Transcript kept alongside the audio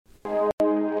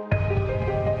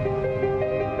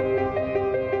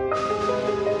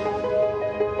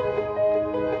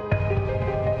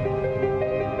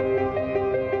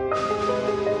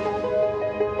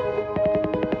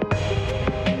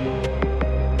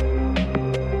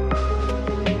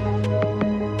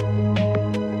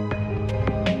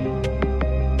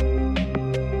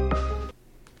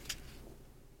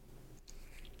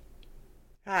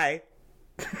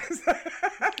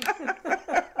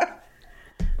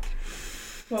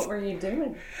What were you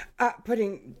doing?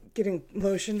 Getting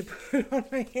lotion to put on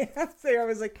my hands there. I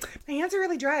was like, my hands are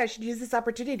really dry. I should use this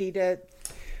opportunity to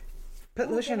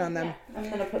put lotion on them. Yeah, I'm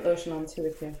going to put lotion on too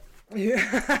with you.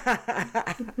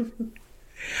 Yeah.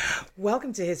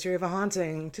 Welcome to History of a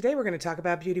Haunting. Today we're going to talk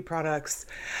about beauty products.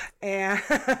 And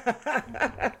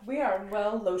we are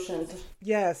well lotioned.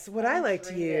 Yes, what I like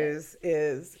to use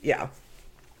is,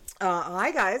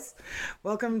 hi guys.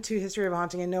 Welcome to History of a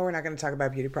Haunting. And no, we're not going to talk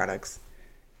about beauty products.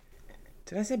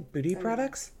 Did I say booty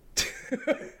products?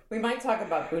 We might talk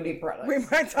about booty products. We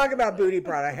might talk about booty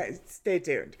products. Stay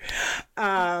tuned.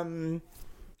 How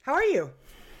are you?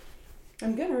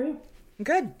 I'm good. How are you?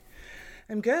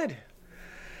 I'm good.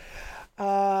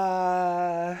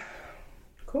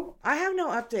 Cool. I have no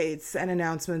updates and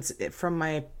announcements from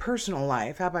my personal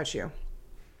life. How about you?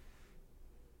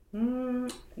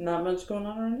 Not much going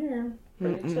on around here.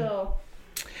 Pretty chill.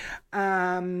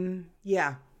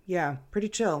 Yeah, pretty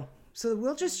chill. So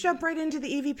we'll just jump right into the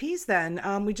EVPs then.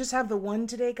 We just have the one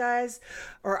today, guys.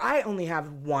 Or I only have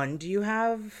one. Do you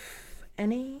have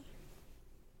any?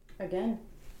 Again,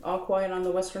 all quiet on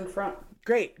the Western Front.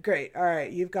 Great. All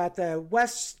right. You've got the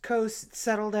West Coast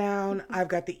settled down. I've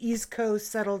got the East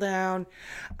Coast settled down.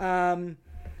 But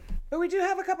we do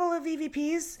have a couple of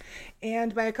EVPs.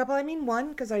 And by a couple, I mean one,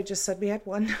 because I just said we had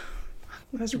one.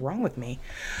 What's wrong with me?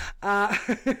 Where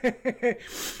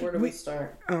do we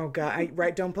start? Oh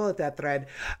God! Don't pull at that thread.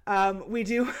 We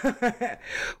do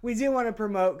want to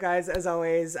promote, guys. As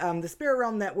always, the Spirit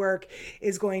Realm Network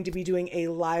is going to be doing a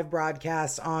live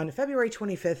broadcast on February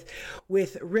 25th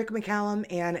with Rick McCallum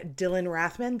and Dylan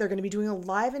Rathman. They're going to be doing a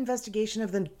live investigation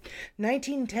of the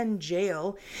 1910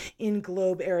 jail in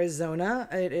Globe, Arizona.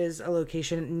 It is a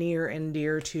location near and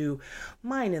dear to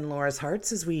mine and Laura's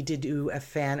hearts, as we did do a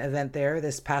fan event there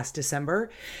this past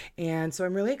December, and so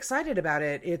I'm really excited about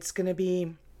it. It's gonna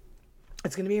be a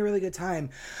really good time.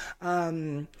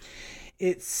 I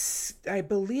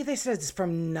believe they said it's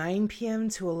from 9 p.m.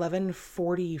 to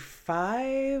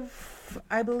 11:45,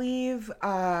 I believe.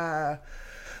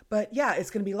 But yeah,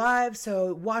 it's going to be live,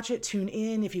 so watch it, tune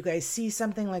in. If you guys see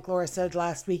something, like Laura said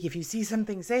last week, if you see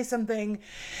something, say something,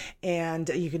 and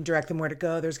you can direct them where to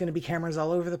go. There's going to be cameras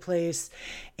all over the place,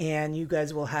 and you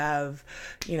guys will have,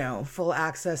 full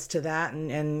access to that.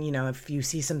 And if you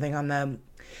see something on the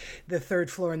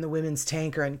third floor in the women's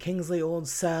tank or in Kingsley Old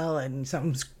Cell, and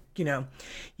something's,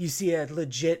 you see a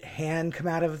legit hand come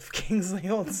out of Kingsley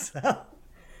Old Cell.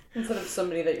 Instead of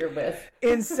somebody that you're with.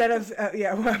 Instead of, a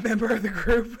member of the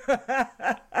group.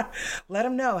 Let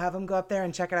them know. Have them go up there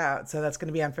and check it out. So that's going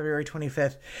to be on February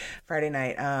 25th, Friday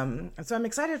night. So I'm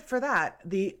excited for that.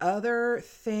 The other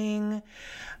thing,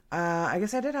 I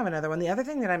guess I did have another one. The other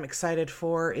thing that I'm excited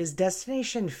for is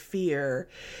Destination Fear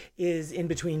is in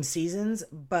between seasons,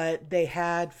 but they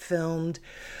had filmed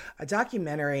a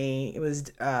documentary. It was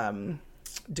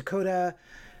Dakota,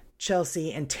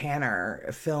 Chelsea, and Tanner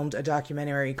filmed a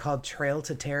documentary called Trail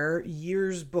to Terror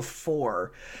years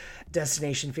before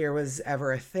Destination Fear was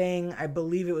ever a thing. I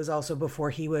believe it was also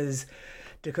before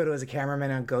Dakota was a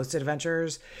cameraman on Ghost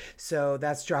Adventures. So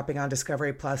that's dropping on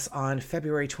Discovery Plus on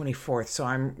February 24th.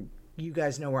 So you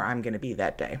guys know where I'm going to be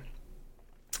that day.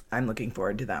 I'm looking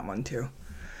forward to that one too.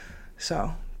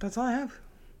 So that's all I have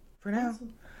for now.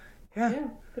 Awesome. Yeah.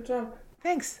 Good job.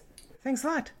 Thanks a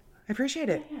lot. I appreciate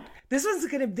it. Yeah. This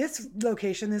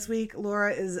location this week,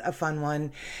 Laura, is a fun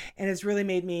one, and it's really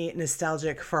made me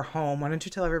nostalgic for home. Why don't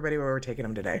you tell everybody where we're taking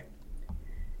them today?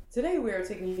 Today we are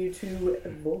taking you to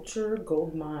Vulture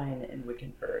Gold Mine in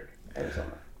Wickenburg,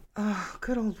 Arizona. Oh,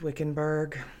 good old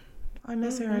Wickenburg. I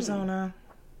miss Arizona.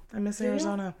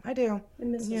 Arizona. I do. It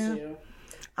misses you.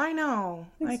 I know.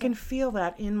 I can feel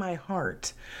that in my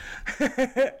heart.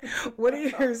 What are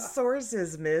your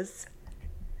sources, miss?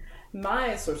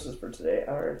 My sources for today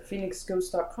are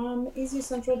phoenixghost.com,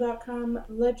 easycentral.com,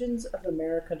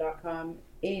 legendsofamerica.com,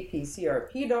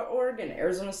 apcrp.org, and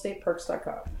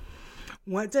arizonastateparks.com.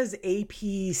 What does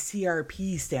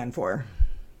APCRP stand for?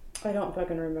 I don't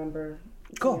fucking remember,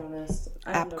 to cool. be honest.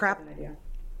 I have no fucking idea.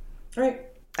 All right.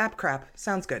 App crap.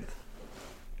 Sounds good.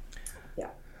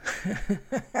 Yeah.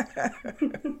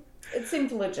 It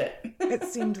seemed legit.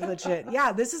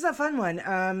 Yeah, this is a fun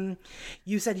one.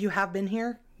 You said you have been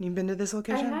here? You've been to this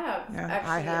location? I have. Yeah, actually,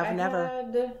 I have never. I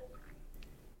had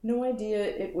no idea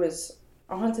it was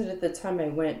haunted at the time I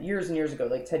went, years and years ago,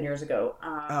 like 10 years ago.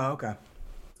 Okay.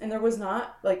 And there was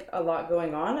not, a lot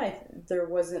going on. There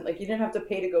wasn't, you didn't have to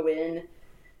pay to go in.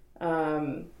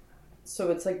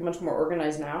 So it's, much more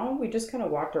organized now. We just kind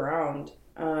of walked around.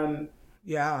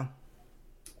 Yeah.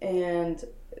 And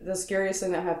the scariest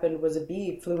thing that happened was a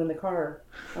bee flew in the car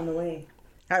on the way.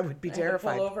 I would be I had to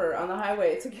terrified. pull over on the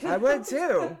highway to get I would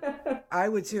too. I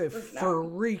would too.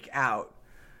 Freak out.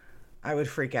 I would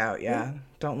freak out. Yeah.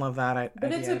 Don't love that.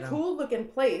 But it's a cool looking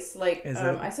place. Like, Is it?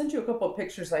 I sent you a couple of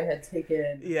pictures I had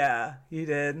taken. Yeah, you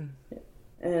did.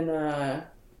 And,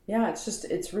 yeah,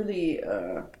 it's really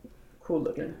cool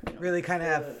looking. You know? Really kind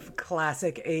of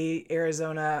classic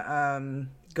Arizona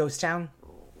ghost town,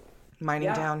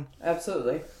 mining town.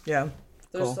 Absolutely. Yeah.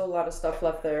 There's Cool. still a lot of stuff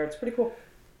left there. It's pretty cool.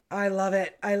 I love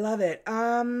it. I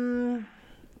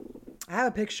have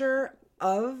a picture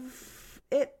of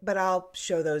it, but I'll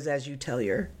show those as you tell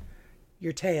your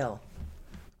tale.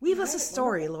 Weave us a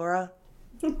story, Laura.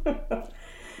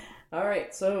 All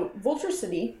right, so Vulture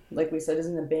City, like we said, is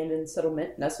an abandoned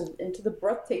settlement nestled into the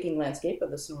breathtaking landscape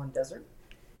of the Sonoran Desert.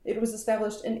 It was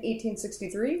established in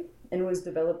 1863 and was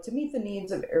developed to meet the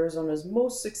needs of Arizona's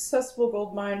most successful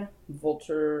gold mine, the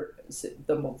Vulture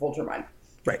Mine.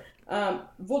 Right.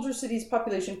 Vulture City's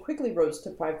population quickly rose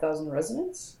to 5,000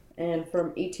 residents, and from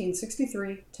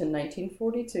 1863 to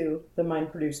 1942, the mine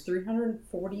produced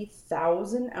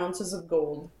 340,000 ounces of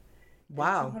gold.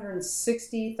 Wow.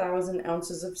 260,000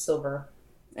 ounces of silver,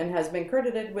 and has been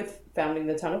credited with founding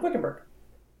the town of Wickenburg.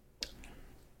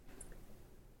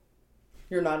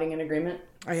 You're nodding in agreement?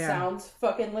 I am. Sounds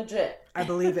fucking legit. I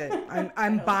believe it.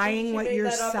 I'm buying what you're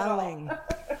made that up at all. selling.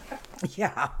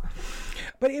 Yeah.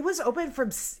 But it was open from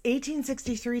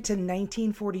 1863 to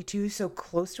 1942, so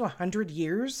close to 100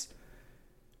 years.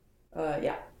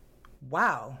 Yeah.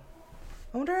 Wow.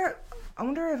 I wonder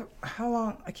if how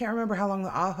long, I can't remember how long the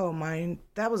Ajo mine,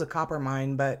 that was a copper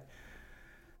mine, but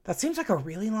that seems like a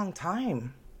really long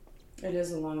time. It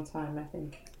is a long time, I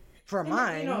think. For a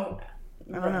mine. You know,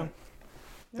 I don't know.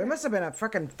 There must have been a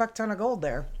fucking fuck ton of gold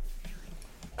there.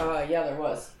 Yeah, there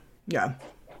was. Yeah.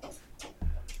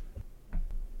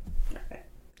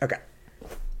 Okay.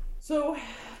 So,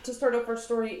 to start off our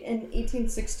story, in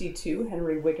 1862,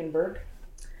 Henry Wickenburg,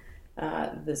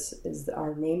 this is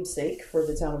our namesake for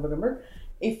the town of Wickenburg,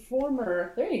 a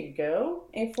former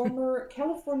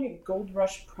California gold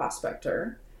rush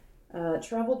prospector,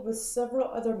 traveled with several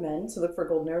other men to look for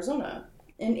gold in Arizona.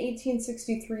 In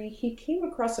 1863, he came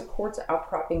across a quartz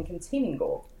outcropping containing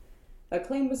gold. A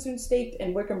claim was soon staked,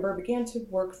 and Wickenburg began to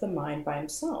work the mine by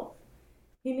himself.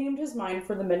 He named his mine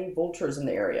for the many vultures in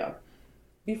the area.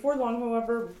 Before long,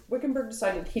 however, Wickenburg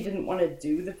decided he didn't want to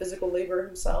do the physical labor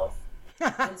himself.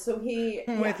 And so he...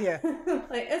 I'm with you.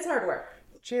 Like, it's hard work.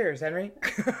 Cheers, Henry.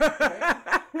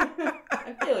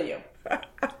 I feel you.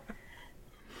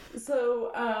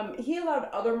 So he allowed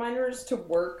other miners to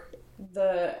work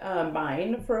the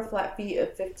mine for a flat fee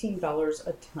of $15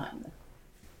 a ton.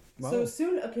 Wow. So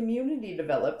soon a community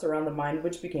developed around the mine,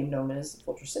 which became known as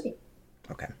Vulture City.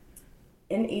 Okay.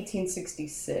 In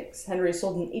 1866, Henry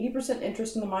sold an 80%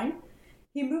 interest in the mine.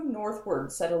 He moved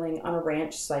northward, settling on a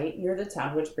ranch site near the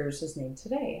town which bears his name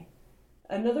today.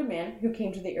 Another man who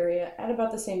came to the area at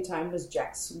about the same time was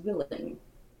Jack Swilling.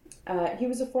 He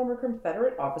was a former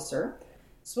Confederate officer.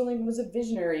 Swilling was a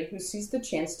visionary who seized the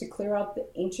chance to clear out the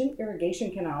ancient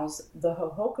irrigation canals the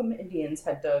Hohokam Indians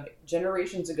had dug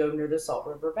generations ago near the Salt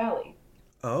River Valley.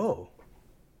 Oh.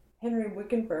 Henry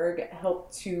Wickenburg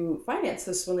helped to finance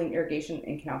the Swilling Irrigation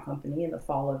and Canal Company in the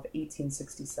fall of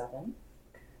 1867.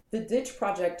 The ditch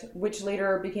project, which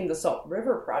later became the Salt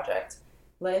River Project,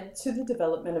 led to the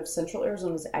development of Central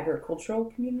Arizona's agricultural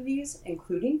communities,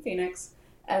 including Phoenix,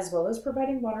 as well as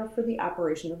providing water for the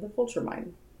operation of the Vulture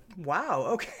Mine. Wow,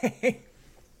 okay.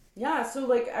 Yeah, so,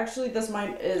 like, actually this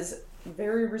mine is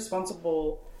very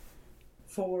responsible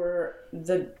for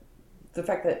the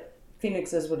fact that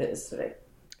Phoenix is what it is today.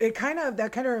 That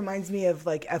kind of reminds me of,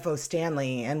 like, F.O.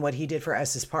 Stanley and what he did for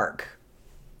Estes Park.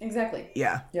 Exactly.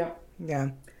 Yeah. Yeah. Yeah.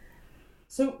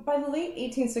 So by the late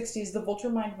 1860s, the Vulture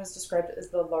Mine was described as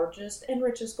the largest and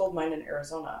richest gold mine in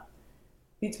Arizona.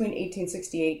 Between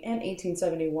 1868 and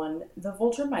 1871, the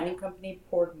Vulture Mining Company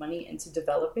poured money into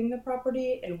developing the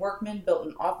property, and workmen built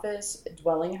an office, a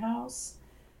dwelling house,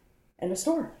 and a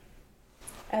store.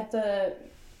 At the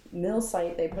mill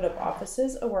site, they put up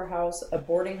offices, a warehouse, a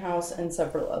boarding house, and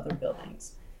several other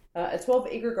buildings. A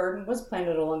 12-acre garden was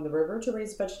planted along the river to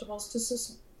raise vegetables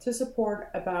to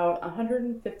support about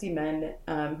 150 men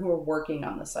who were working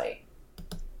on the site.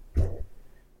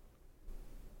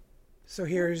 So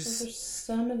here's... Those are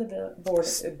some of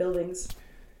the buildings.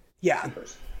 Yeah.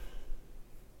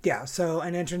 Yeah, so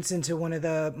an entrance into one of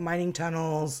the mining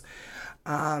tunnels.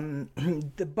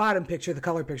 The bottom picture, the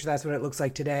color picture, that's what it looks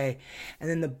like today. And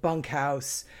then the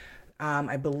bunkhouse,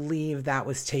 I believe that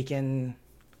was taken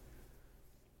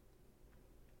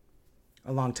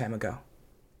a long time ago.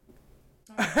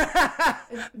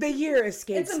 The year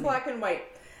escapes It's in me. black and white.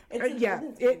 It's an Yeah,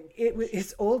 old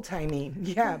it's old timey.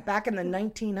 Yeah, back in the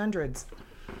 1900s.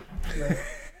 Right.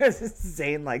 As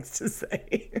Zane likes to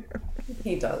say.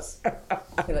 He does.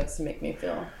 He likes to make me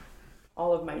feel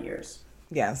all of my years.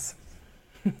 Yes.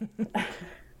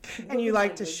 And you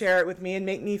like to share it with me and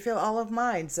make me feel all of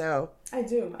mine, so. I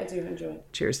do enjoy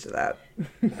it. Cheers to that.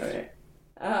 All right.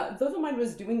 Though the mine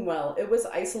was doing well, it was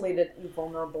isolated and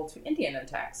vulnerable to Indian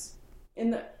attacks.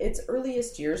 In its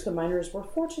earliest years, the miners were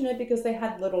fortunate because they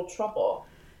had little trouble.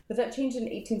 But that changed in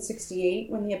 1868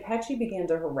 when the Apache began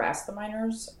to harass the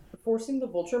miners, forcing the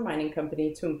Vulture Mining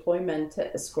Company to employ men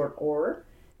to escort ore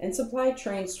and supply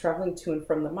trains traveling to and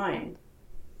from the mine.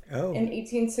 Oh. In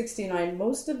 1869,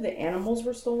 most of the animals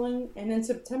were stolen, and in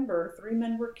September, 3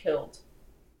 men were killed.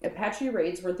 Apache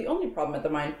raids weren't the only problem at the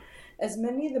mine, as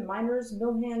many of the miners,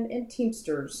 millhand, and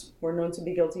teamsters were known to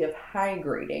be guilty of high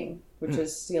grading, which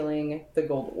is stealing the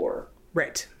gold ore.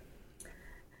 Right.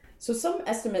 So some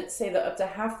estimates say that up to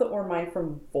half the ore mined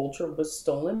from Vulture was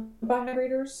stolen by high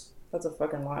graders. That's a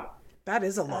fucking lot. That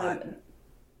is a lot.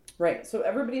 Right, so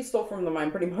everybody stole from the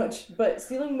mine pretty much, but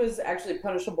stealing was actually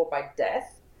punishable by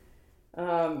death.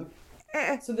 So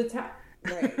the town...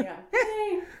 Right, yeah.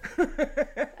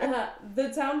 The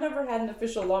town never had an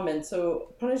official lawman,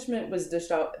 so punishment was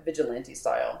dished out vigilante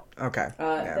style. Okay.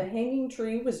 The hanging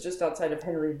tree was just outside of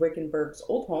Henry Wickenburg's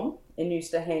old home and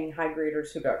used to hang high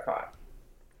graders who got caught.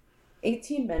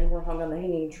 18 men were hung on the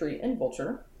hanging tree in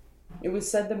Vulture. It was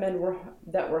said the men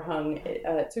that were hung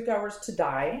took hours to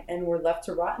die and were left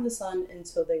to rot in the sun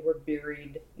until they were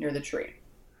buried near the tree.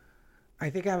 I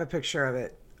think I have a picture of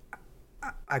it.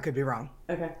 I could be wrong.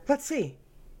 Okay. Let's see.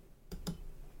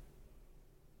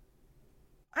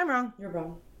 I'm wrong. You're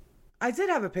wrong. I did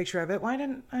have a picture of it. Why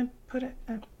didn't I put it?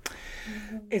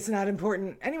 It's not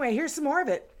important. Anyway, here's some more of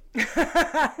it.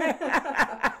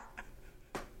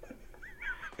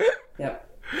 Yep.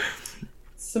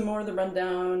 Some more of the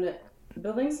rundown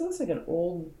buildings. Looks like an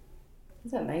old,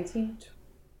 is that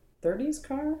 1930s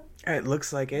car? It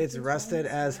looks like it's rusted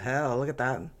as hell. Look at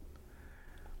that.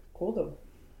 Cool though.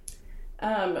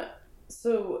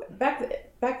 So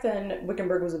back then,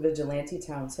 Wickenburg was a vigilante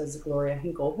town, says Gloria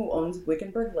Hinkle, who owns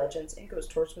Wickenburg Legends and goes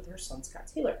tours with her son Scott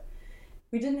Taylor.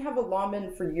 We didn't have a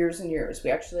lawman for years and years.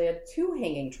 We actually had 2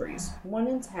 hanging trees, one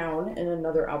in town and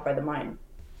another out by the mine.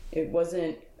 It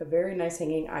wasn't a very nice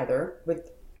hanging either,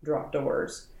 with drop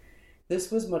doors. This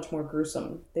was much more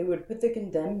gruesome. They would put the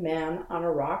condemned man on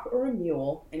a rock or a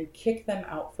mule and kick them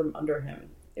out from under him.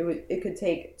 It could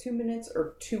take 2 minutes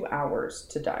or 2 hours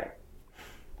to die.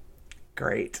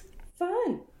 Great.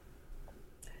 Fun.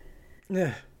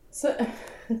 Yeah. So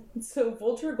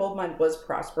Vulture Gold Mine was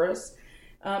prosperous,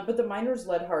 but the miners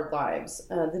led hard lives.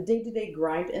 The day-to-day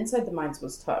grind inside the mines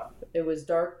was tough. It was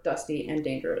dark, dusty, and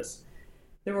dangerous.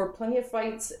 There were plenty of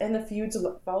fights, and the feuds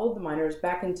followed the miners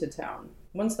back into town.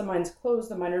 Once the mines closed,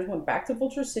 the miners went back to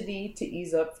Vulture City to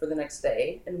ease up for the next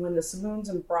day, and when the saloons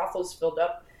and brothels filled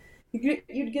up,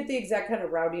 you'd get the exact kind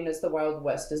of rowdiness the Wild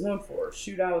West is known for.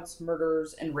 Shootouts,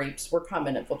 murders, and rapes were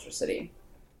common at Vulture City.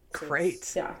 So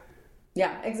Great.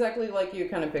 Yeah, exactly like you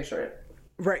kind of picture it.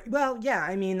 Right. Well, yeah,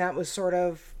 I mean, that was sort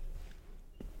of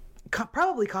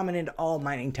probably common in all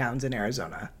mining towns in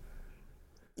Arizona.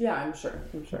 Yeah, I'm sure.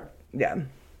 Yeah.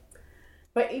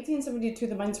 By 1872,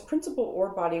 the mine's principal ore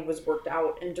body was worked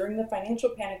out, and during the financial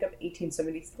panic of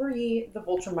 1873, the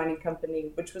Vulture Mining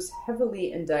Company, which was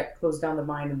heavily in debt, closed down the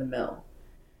mine and the mill.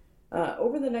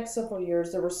 Over the next several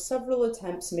years, there were several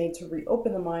attempts made to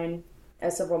reopen the mine,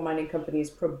 as several mining companies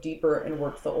probed deeper and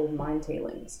worked the old mine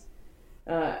tailings.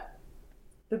 The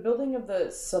building of the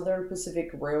Southern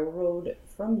Pacific Railroad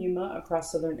from Yuma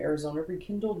across southern Arizona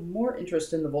rekindled more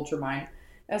interest in the Vulture mine,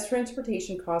 as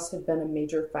transportation costs had been a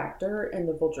major factor in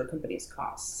the Vulture Company's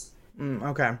costs.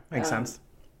 Okay, makes sense.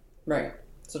 Right.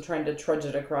 So trying to trudge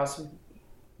it across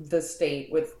the state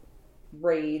with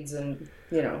raids and,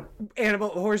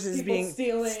 horses being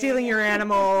stealing your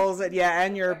animals,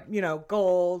 and your,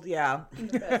 gold, yeah.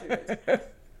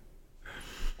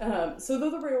 So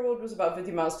though the railroad was about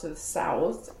 50 miles to the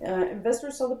south,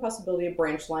 investors saw the possibility of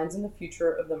branch lines in the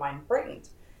future of the mine brightened.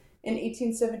 In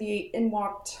 1878, in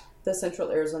walked the Central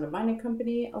Arizona Mining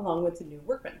Company, along with the new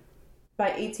workmen. By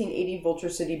 1880, Vulture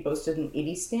City boasted an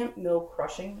 80-stamp mill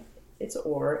crushing its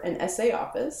ore, an SA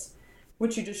office,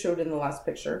 which you just showed in the last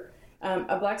picture,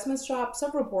 a blacksmith shop,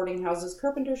 several boarding houses,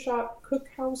 carpenter shop,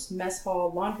 cookhouse, mess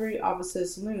hall, laundry,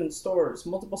 offices, saloons, stores,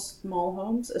 multiple small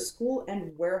homes, a school,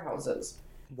 and warehouses.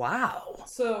 Wow.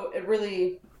 So it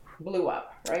really blew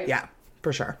up, right? Yeah,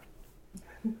 for sure.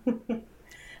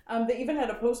 They even had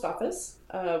a post office,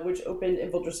 which opened in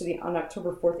Vulture City on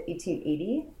October 4th,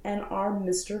 1880, and our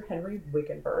Mr. Henry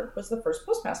Wickenburg was the first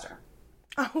postmaster.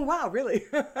 Oh, wow, really?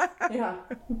 Yeah.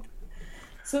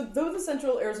 So though the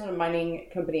Central Arizona Mining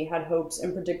Company had hopes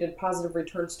and predicted positive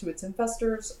returns to its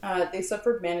investors, they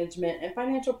suffered management and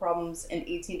financial problems. In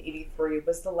 1883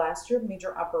 was the last year of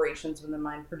major operations when the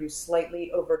mine produced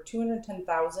slightly over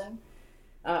 $210,000,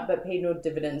 but paid no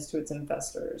dividends to its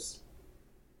investors.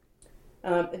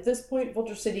 At this point,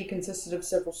 Vulture City consisted of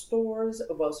several stores,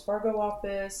 a Wells Fargo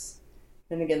office,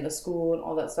 and again, the school and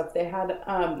all that stuff. They had,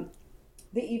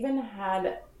 they even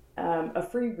had a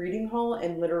free reading hall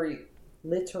and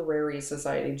literary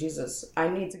society. Jesus, I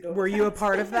need to go. Were you a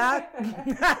part of that?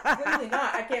 Clearly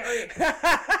not. I can't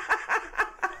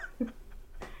read.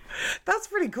 That's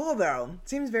pretty cool, though.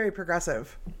 Seems very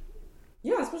progressive.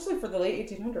 Yeah, especially for the late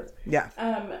 1800s. Yeah.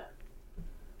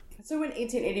 So in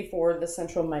 1884, the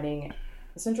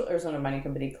Central Arizona Mining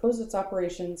Company closed its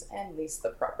operations and leased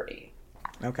the property.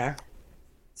 Okay.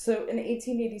 So in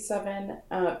 1887,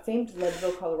 famed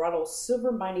Leadville, Colorado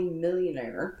silver mining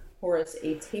millionaire Horace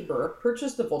A. Tabor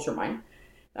purchased the Vulture Mine.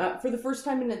 For the first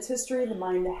time in its history, the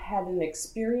mine had an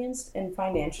experienced and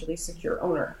financially secure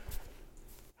owner.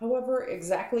 However,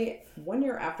 exactly 1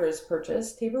 year after his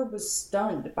purchase, Tabor was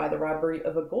stunned by the robbery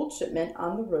of a gold shipment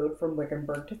on the road from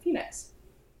Wickenburg to Phoenix.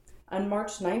 On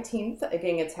March 19th, a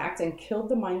gang attacked and killed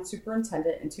the mine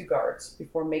superintendent and 2 guards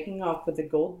before making off with a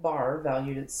gold bar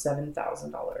valued at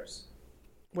 $7,000.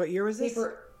 What year was this?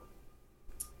 Tabor,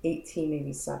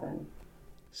 1887.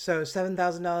 So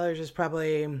 $7,000 is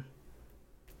probably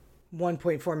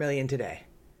 $1.4 million today.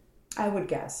 I would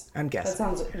guess. I'm guessing. That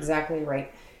sounds exactly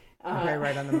right. Okay,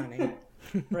 right on the money.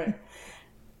 Right.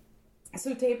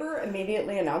 So Tabor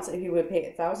immediately announced that he would pay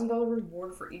a $1,000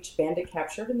 reward for each bandit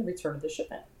captured in the return of the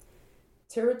shipment.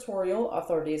 Territorial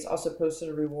authorities also posted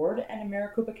a reward, and a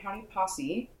Maricopa County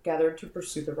posse gathered to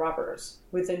pursue the robbers.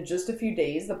 Within just a few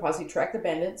days, the posse tracked the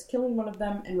bandits, killing one of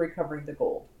them and recovering the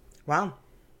gold. Wow.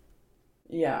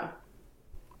 Yeah.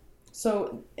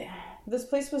 So this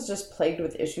place was just plagued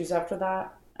with issues after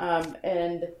that.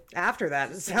 And after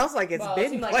that, it sounds like it's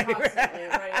been it plagued. constantly,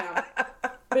 right now.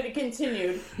 But it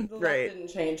continued. The luck didn't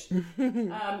change.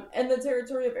 And the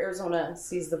Territory of Arizona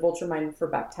seized the Vulture Mine for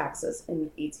back taxes in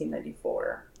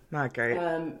 1894. Not great.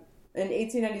 In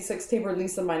 1896, Tabor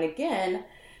leased the mine again,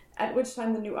 at which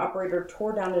time the new operator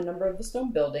tore down a number of the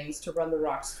stone buildings to run the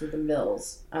rocks through the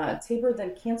mills. Tabor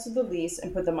then canceled the lease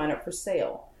and put the mine up for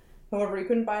sale. However, he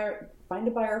couldn't find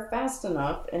a buyer fast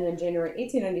enough, and in January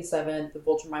 1897, the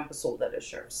Vulture Mine was sold at a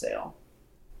sheriff's sale.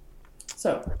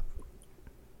 So,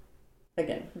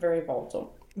 again, very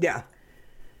volatile. Yeah.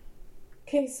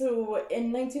 Okay, so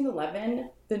in 1911,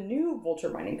 the new Vulture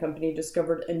Mining Company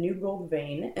discovered a new gold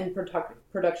vein, and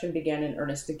production began in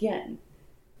earnest again.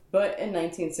 But in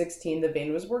 1916, the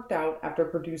vein was worked out after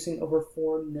producing over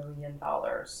 $4 million.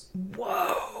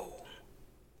 Whoa.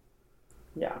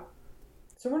 Yeah.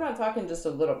 So we're not talking just a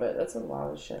little bit. That's a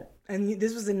lot of shit. And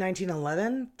this was in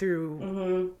 1911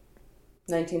 through...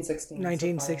 1916.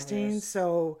 1916.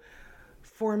 So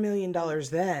 $4 million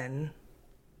then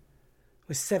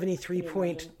was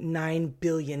 $73.9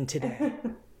 billion today.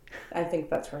 I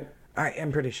think that's right. I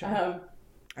am pretty sure.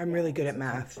 I'm really good at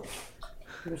math.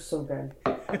 You're so good.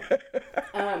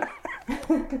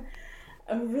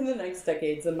 Over the next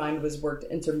decades, the mine was worked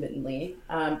intermittently.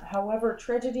 However,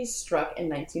 tragedy struck in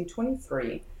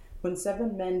 1923 when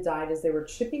 7 men died as they were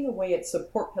chipping away at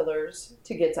support pillars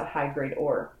to get to high-grade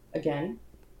ore. Again,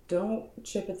 don't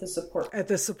chip at the support. At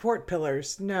the support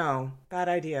pillars. No. Bad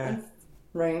idea.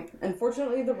 Right.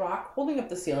 Unfortunately, the rock holding up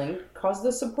the ceiling caused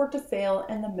the support to fail,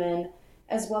 and the men,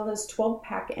 as well as 12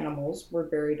 pack animals, were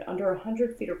buried under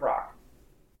 100 feet of rock.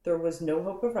 There was no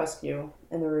hope of rescue,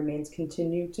 and their remains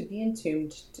continue to be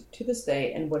entombed to this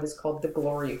day in what is called the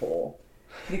Glory Hole,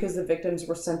 because the victims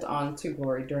were sent on to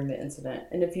glory during the incident.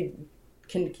 And if you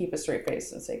can keep a straight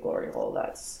face and say Glory Hole,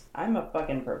 I'm a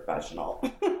fucking professional.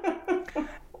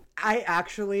 I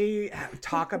actually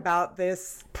talk about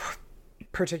this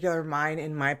particular mine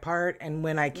in my part, and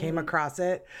when I came across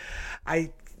it,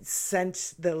 I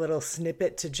sent the little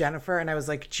snippet to Jennifer, and I was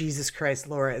like, Jesus Christ,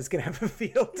 Laura is gonna have a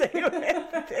field day with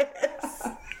this.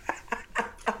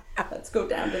 Let's go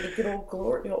down to the good old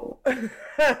Glory Hole.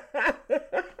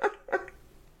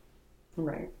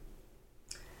 Right.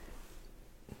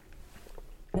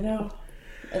 I know.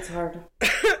 It's hard.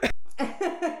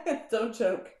 Don't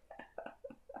choke.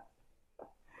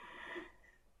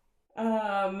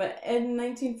 In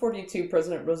 1942,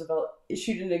 President Roosevelt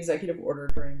issued an executive order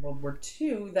during World War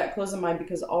II that closed the mine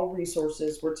because all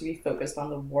resources were to be focused on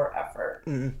the war effort.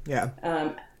 Yeah.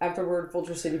 Afterward,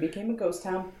 Vulture City became a ghost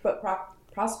town, but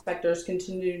prospectors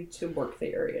continued to work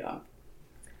the area.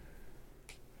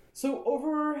 So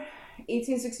over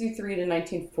 1863 to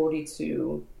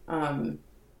 1942,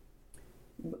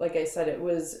 like I said, it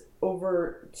was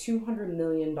over $200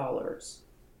 million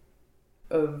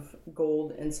of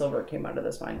gold and silver came out of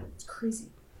this mine. It's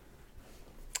crazy.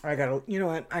 You know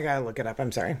what? I gotta look it up.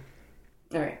 I'm sorry.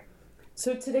 All right.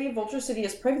 So today, Vulture City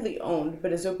is privately owned,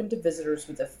 but is open to visitors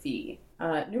with a fee.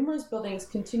 Numerous buildings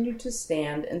continue to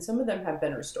stand, and some of them have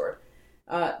been restored.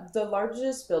 The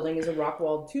largest building is a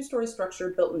rock-walled two-story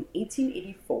structure built in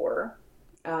 1884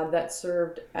 that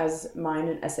served as mine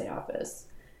and assay office.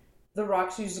 The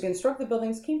rocks used to construct the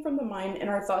buildings came from the mine and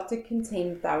are thought to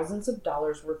contain thousands of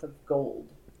dollars worth of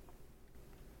gold.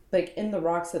 Like, in the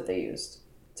rocks that they used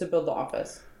to build the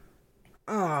office.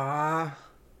 Ah.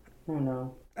 Oh,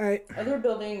 no. Other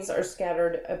buildings are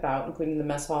scattered about, including the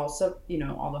mess hall. So,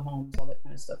 all the homes, all that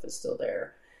kind of stuff is still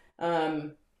there.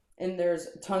 And there's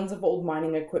tons of old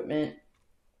mining equipment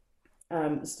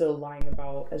still lying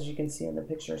about, as you can see in the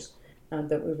pictures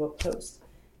that we will post.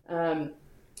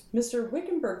 Mr.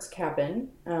 Wickenburg's cabin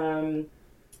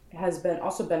has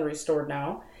also been restored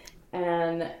now.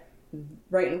 And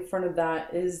right in front of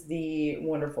that is the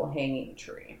wonderful hanging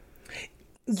tree.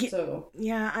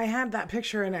 Yeah, I had that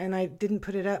picture and I didn't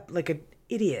put it up like an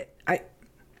idiot.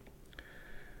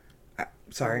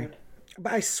 Sorry.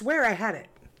 But I swear I had it.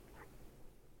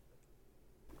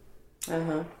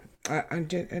 Uh-huh. I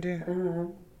did. Uh-huh.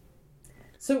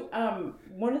 So,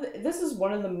 this is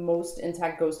one of the most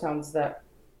intact ghost towns that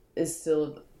is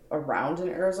still around in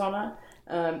Arizona.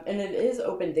 And it is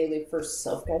open daily for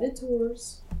self-guided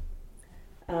tours.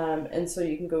 And so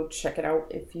you can go check it out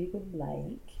if you would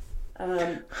like.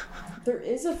 There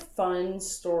is a fun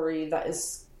story that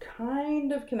is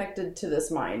kind of connected to this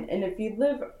mine. And if you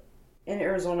live in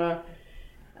Arizona,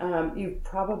 you've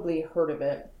probably heard of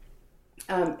it.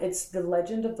 It's the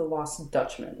legend of the Lost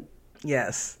Dutchman.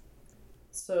 Yes.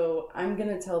 So I'm going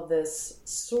to tell this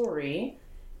story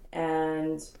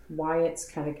and why it's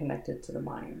kind of connected to the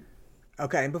mine.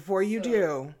 Okay, before you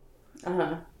do.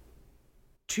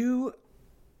 $200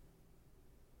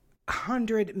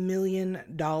 million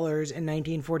in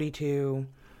 1942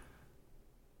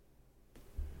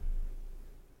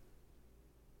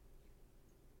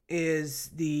 is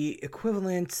the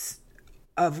equivalent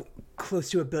of close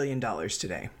to $1 billion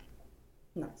today.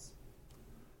 Nice.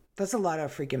 That's a lot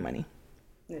of freaking money.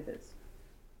 It is.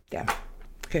 Yeah.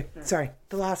 Okay, sorry.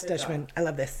 The Lost Dutchman. I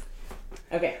love this.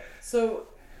 Okay, so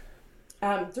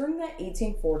during the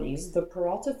 1840s, the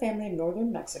Peralta family of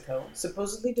northern Mexico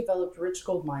supposedly developed rich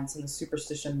gold mines in the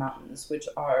Superstition Mountains, which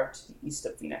are to the east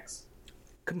of Phoenix.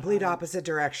 Complete opposite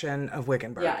direction of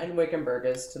Wickenburg. Yeah, and Wickenburg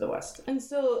is to the west. And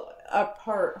still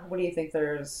apart, what do you think,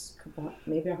 there's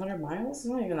maybe 100 miles? It's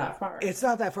not even that far. It's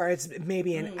not that far. It's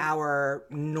maybe an hour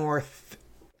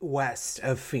northwest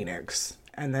of Phoenix.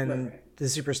 And then the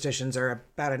Superstitions are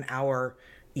about an hour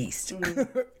east.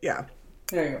 Yeah.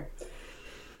 There you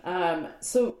go.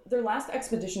 So their last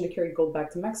expedition to carry gold back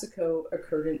to Mexico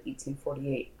occurred in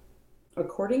 1848.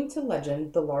 According to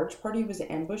legend, the large party was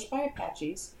ambushed by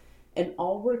Apaches, and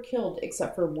all were killed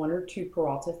except for one or two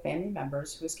Peralta family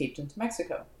members who escaped into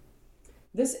Mexico.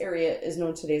 This area is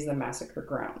known today as the Massacre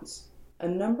Grounds. A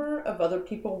number of other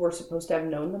people were supposed to have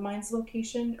known the mine's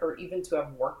location or even to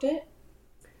have worked it.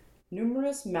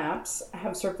 Numerous maps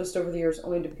have surfaced over the years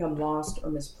only to become lost or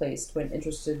misplaced when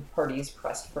interested parties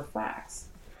pressed for facts.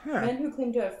 Men who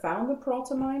claimed to have found the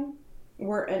Peralta mine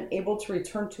were unable to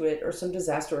return to it, or some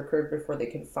disaster occurred before they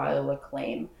could file a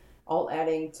claim, all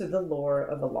adding to the lore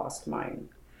of a lost mine.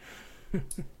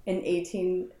 In the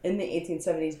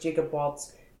 1870s, Jacob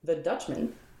Waltz, the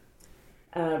Dutchman,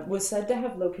 was said to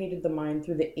have located the mine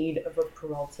through the aid of a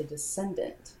Peralta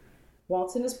descendant.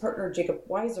 Waltz and his partner Jacob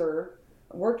Weiser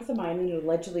worked the mine and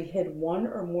allegedly hid one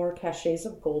or more caches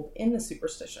of gold in the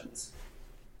Superstitions.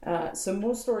 So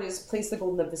most stories place the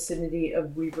gold in the vicinity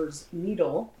of Weaver's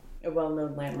Needle, a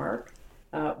well-known landmark.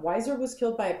 Weiser was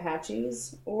killed by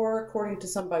Apaches, or according to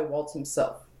some by Waltz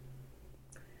himself.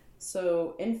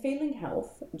 So, in failing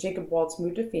health, Jacob Waltz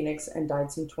moved to Phoenix and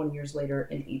died some 20 years later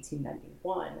in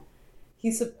 1891.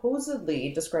 He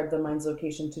supposedly described the mine's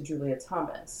location to Julia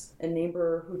Thomas, a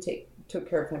neighbor who took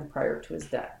care of him prior to his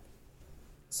death.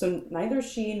 So neither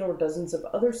she nor dozens of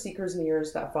other seekers in the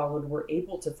years that followed were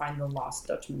able to find the Lost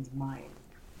Dutchman's mine.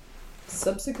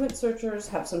 Subsequent searchers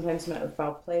have sometimes met with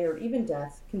foul play or even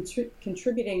death,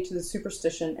 contributing to the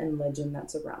superstition and legend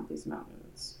that's around these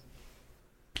mountains.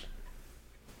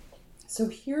 So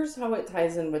here's how it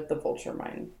ties in with the Vulture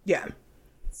Mine. Yeah.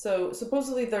 So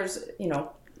supposedly there's,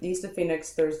 east of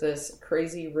Phoenix, there's this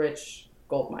crazy rich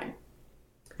gold mine.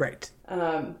 Right.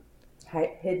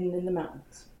 Hidden in the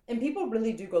mountains. And people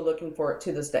really do go looking for it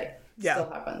to this day. Yeah. Still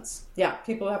happens. Yeah,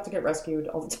 people have to get rescued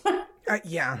all the time.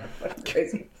 Yeah.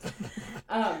 Crazy.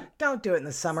 Don't do it in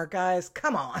the summer, guys.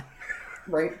 Come on.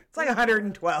 Right. It's like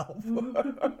 112.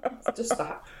 Just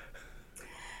stop.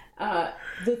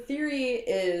 The theory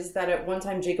is that at one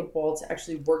time Jacob Waltz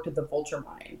actually worked at the Vulture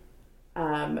Mine.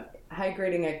 High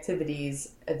grading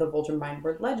activities at the Vulture Mine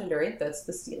were legendary. That's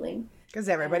the stealing. Because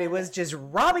everybody was just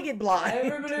robbing it blind.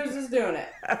 Everybody was just doing it.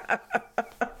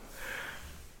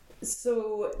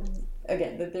 So,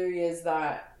 again, the theory is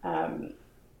that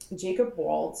Jacob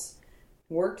Waltz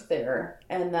worked there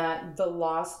and that the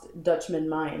Lost Dutchman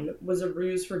mine was a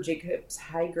ruse for Jacob's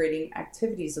high grading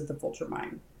activities at the Vulture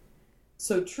Mine.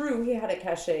 So true, he had a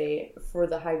cachet for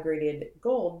the high-graded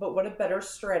gold, but what a better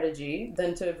strategy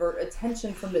than to avert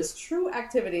attention from his true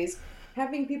activities,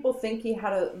 having people think he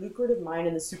had a lucrative mine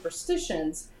in the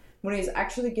superstitions when he's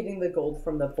actually getting the gold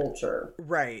from the vulture.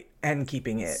 Right, and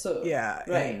keeping it. So, yeah,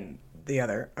 right. And the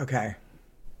other. Okay.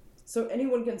 So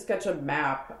anyone can sketch a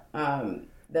map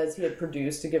that he had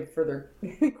produced to give further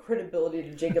credibility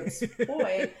to Jacob's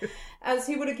ploy, as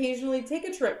he would occasionally take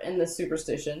a trip in the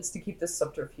superstitions to keep this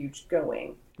subterfuge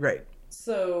going. Right.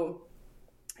 So,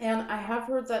 and I have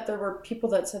heard that there were people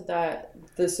that said that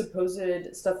the supposed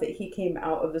stuff that he came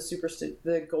out of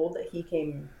the gold that he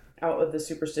came out of the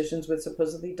superstitions with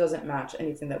supposedly doesn't match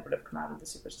anything that would have come out of the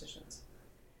superstitions.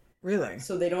 Really?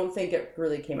 So they don't think it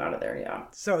really came out of there, yeah.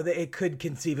 So that it could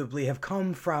conceivably have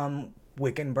come from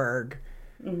Wickenburg.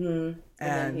 Mm-hmm.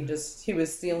 And then he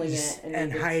was stealing it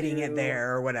and hiding it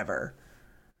there or whatever.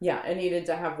 Yeah, and needed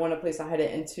to have one, a place to hide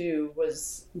it, and two,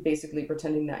 was basically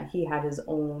pretending that he had his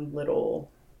own little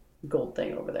gold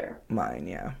thing over there. Mine,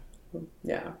 yeah.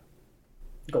 Yeah.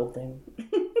 Gold thing.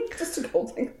 Just a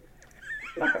gold thing.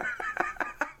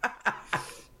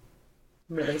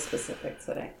 Really specific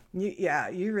today.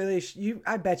 You really,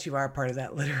 I bet you are part of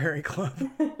that literary club.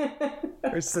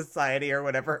 Or society or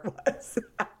whatever it was.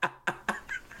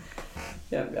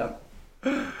 Yep.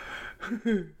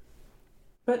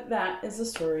 But that is the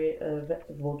story of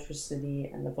Vulture City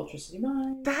and the Vulture City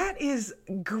Mine. That is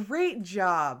great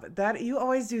job. That you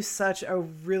always do such a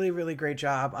really, really great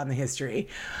job on the history.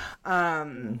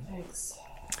 Thanks.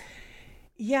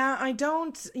 Yeah, I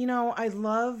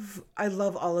love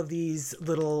all of these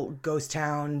little ghost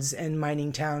towns and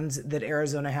mining towns that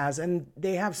Arizona has, and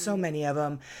they have so many of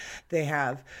them. They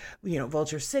have,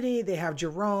 Vulture City, they have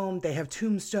Jerome, they have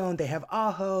Tombstone, they have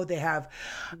Ajo, they have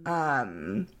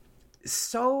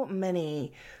so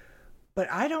many,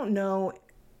 but I don't know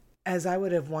as I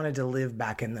would have wanted to live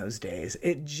back in those days.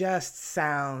 It just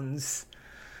sounds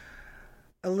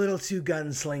a little too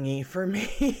gunslingy for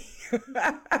me.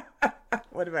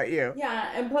 What about you?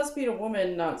 Yeah, and plus being a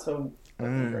woman, not so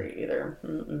great either.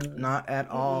 Mm-mm. Not at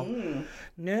all.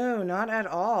 No, not at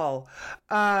all.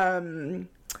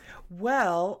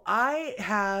 Well, I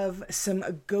have some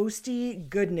ghosty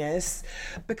goodness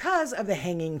because of the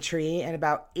hanging tree and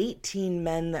about 18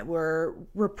 men that were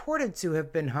reported to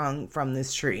have been hung from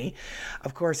this tree.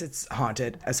 Of course, it's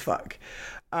haunted as fuck.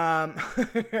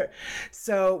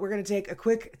 So we're going to take a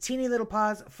quick teeny little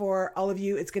pause for all of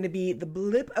you. It's going to be the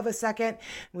blip of a second.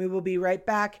 We will be right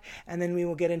back, and then we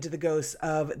will get into the ghosts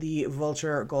of the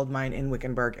Vulture Gold Mine in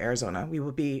Wickenburg, Arizona. We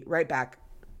will be right back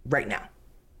right now.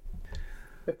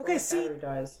 Before Okay, my see, battery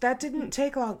dies. that didn't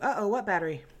take long. Uh-oh, what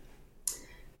battery?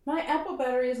 My Apple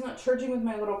battery is not charging with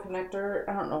my little connector.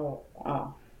 I don't know.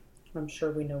 Oh, I'm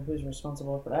sure we know who's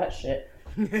responsible for that shit.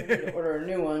 We need to order a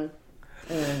new one.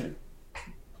 And,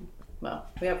 well,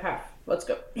 we have half. Let's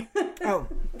go. Oh,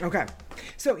 okay.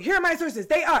 So here are my sources.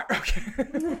 They are... Okay.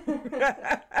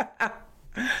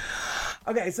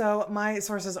 Okay, so my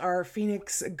sources are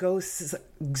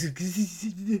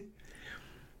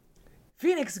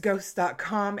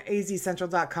phoenixghosts.com,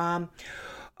 azcentral.com,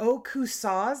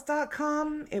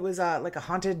 okusaz.com. It was like a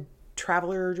haunted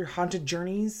traveler, haunted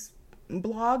journeys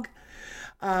blog.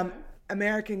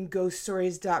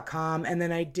 AmericanGhostStories.com, and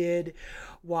then I did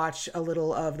watch a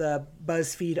little of the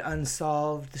BuzzFeed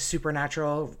Unsolved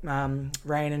Supernatural,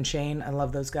 Ryan and Shane. I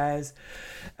love those guys.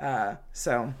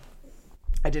 So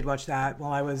I did watch that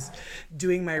while I was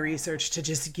doing my research to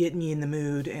just get me in the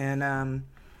mood. And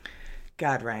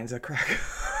God, Ryan's a crack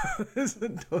up. He's a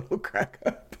total crack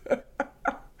up.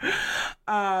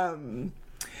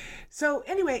 So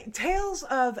anyway, tales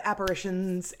of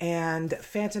apparitions and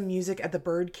phantom music at the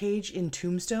Birdcage in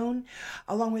Tombstone,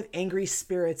 along with angry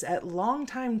spirits at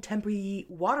longtime Tempe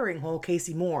watering hole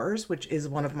Casey Moore's, which is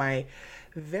one of my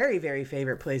very, very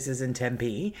favorite places in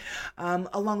Tempe,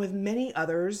 along with many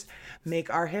others, make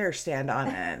our hair stand on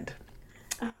end.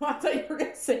 I thought you were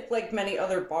going to say like many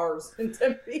other bars in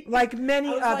Tempe. Like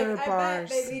many other like,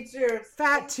 bars. I bet, baby, cheers.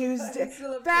 Fat Tuesday.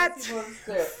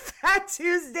 Fat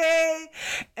Tuesday.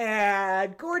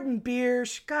 And Gordon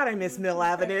Biersch. God, I miss Mill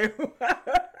Avenue.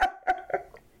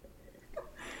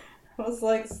 I was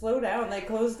like, slow down. They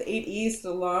closed 8 East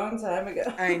a long time ago.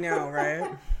 I know,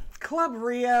 right? Club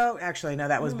Rio. Actually, no,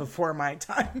 that was before my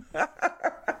time.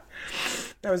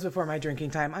 That was before my drinking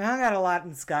time. I hung out a lot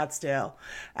in Scottsdale.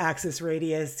 Axis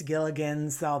Radius,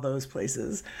 Gilligan's, all those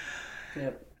places.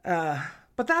 Yep.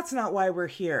 But that's not why we're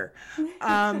here. We're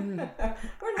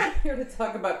not here to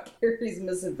talk about Carrie's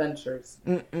misadventures.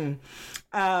 But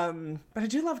I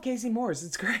do love Casey Moore's.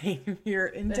 It's great. If you're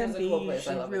in Tempe, cool place.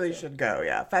 you really should go.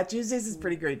 Yeah, Fat Tuesdays is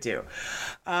pretty great too.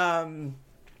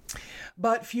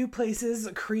 But few places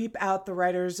creep out the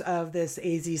writers of this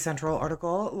AZ Central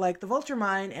article, like the Vulture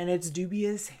Mine and its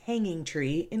dubious hanging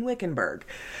tree in Wickenburg.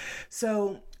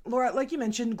 So, Laura, like you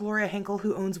mentioned, Gloria Henkel,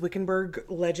 who owns Wickenburg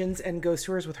Legends and Ghost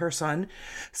Tours with her son,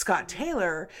 Scott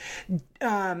Taylor,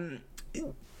 after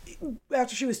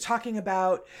she was talking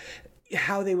about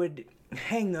how they would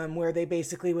hang them, where they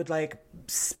basically would like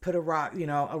put a rock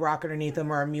underneath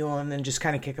them or a mule and then just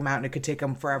kind of kick them out, and it could take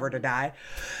them forever to die.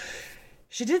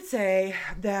 She did say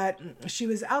that she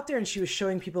was out there and she was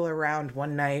showing people around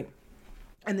one night,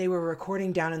 and they were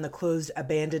recording down in the closed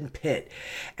abandoned pit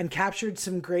and captured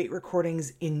some great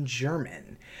recordings in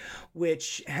German,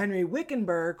 which Henry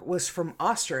Wickenburg was from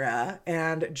Austria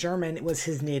and German was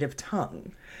his native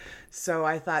tongue. So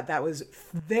I thought that was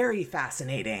very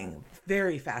fascinating.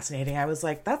 Very fascinating. I was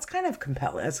like, that's kind of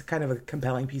compelling. That's kind of a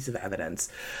compelling piece of evidence.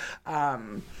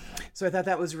 So I thought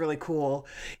that was really cool.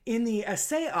 In the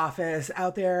assay office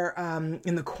out there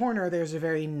in the corner, there's a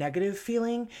very negative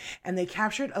feeling, and they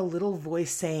captured a little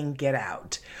voice saying, "Get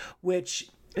out," which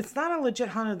it's not a legit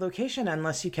haunted location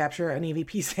unless you capture an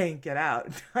EVP saying, "Get out."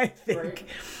 I think. Right.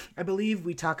 I believe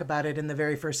we talk about it in the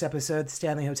very first episode,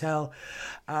 Stanley Hotel,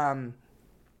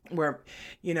 where,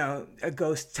 a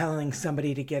ghost telling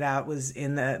somebody to get out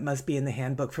must be in the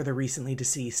handbook for the recently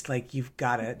deceased. Like, you've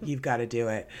got to do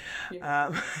it.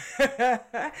 Yeah.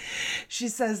 She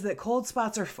says that cold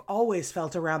spots are always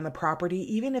felt around the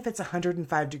property, even if it's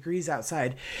 105 degrees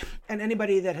outside. And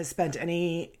anybody that has spent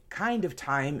any kind of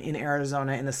time in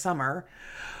Arizona in the summer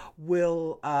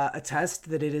will attest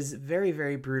that it is very,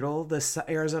 very brutal. The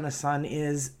Arizona sun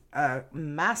is a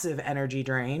massive energy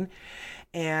drain.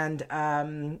 And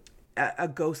a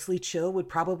ghostly chill would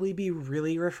probably be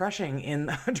really refreshing in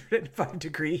 105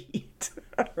 degree heat.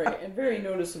 Right, and very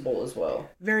noticeable as well.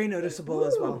 Very noticeable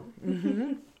as well.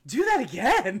 Mm-hmm. Do that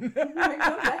again.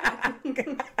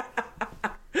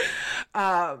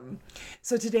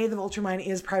 So today the Vulture Mine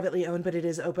is privately owned, but it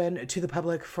is open to the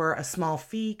public for a small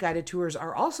fee. Guided tours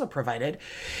are also provided.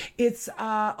 It's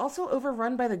also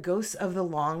overrun by the ghosts of the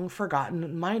long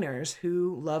forgotten miners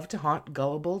who love to haunt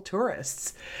gullible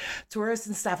tourists. Tourists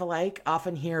and staff alike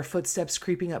often hear footsteps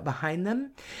creeping up behind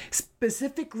them,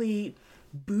 specifically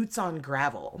boots on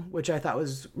gravel, which I thought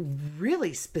was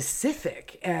really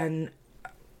specific and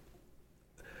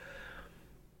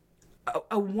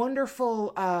a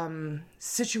wonderful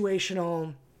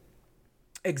situational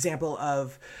example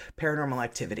of paranormal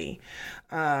activity.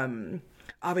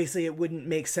 Obviously, it wouldn't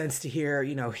make sense to hear,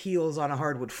 heels on a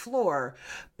hardwood floor,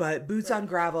 but boots on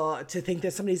gravel, to think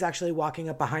that somebody's actually walking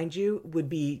up behind you would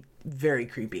be very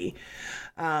creepy.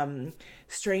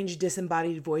 Strange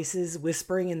disembodied voices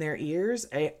whispering in their ears.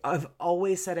 I've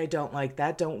always said I don't like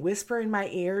that. Don't whisper in my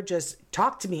ear. Just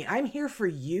talk to me. I'm here for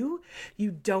you.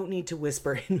 You don't need to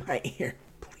whisper in my ear,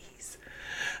 please.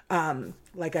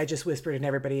 Like I just whispered in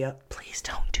everybody else. Please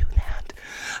don't do that.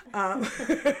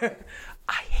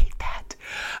 I hate that.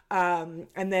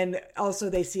 And then also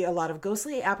they see a lot of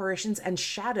ghostly apparitions and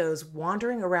shadows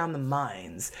wandering around the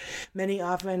mines. Many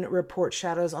often report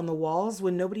shadows on the walls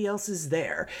when nobody else is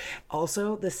there.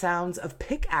 Also, the sounds of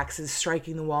pickaxes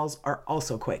striking the walls are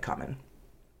also quite common.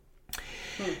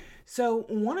 So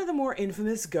one of the more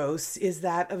infamous ghosts is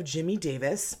that of Jimmy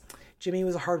Davis. Jimmy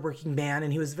was a hardworking man,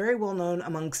 and he was very well known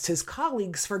amongst his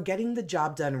colleagues for getting the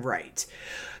job done right.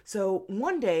 So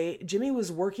one day, Jimmy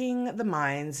was working the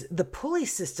mines, the pulley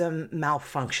system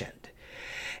malfunctioned,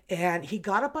 and he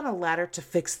got up on a ladder to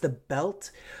fix the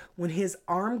belt when his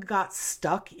arm got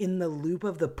stuck in the loop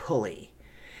of the pulley.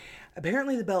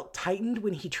 Apparently the belt tightened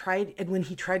when he tried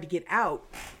to get out.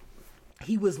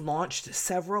 He was launched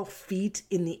several feet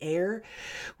in the air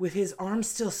with his arm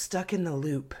still stuck in the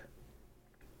loop.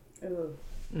 Ooh.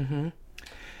 Mm-hmm.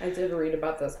 I did read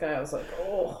about this guy. I was like,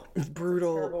 oh,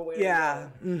 Brutal. terrible way to Yeah.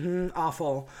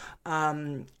 Awful.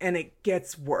 And it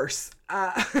gets worse.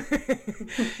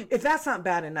 If that's not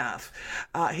bad enough,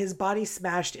 his body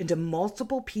smashed into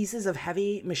multiple pieces of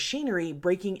heavy machinery,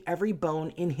 breaking every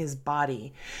bone in his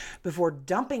body before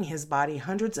dumping his body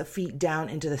hundreds of feet down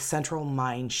into the central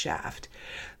mine shaft.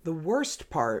 The worst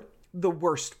part,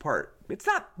 it's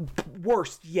not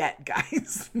worst yet,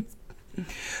 guys.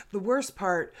 The worst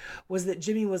part was that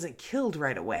Jimmy wasn't killed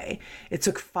right away. It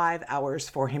took 5 hours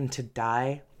for him to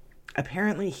die.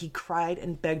 Apparently, he cried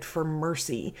and begged for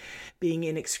mercy, being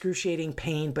in excruciating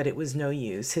pain, but it was no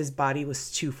use. His body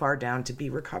was too far down to be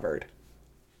recovered.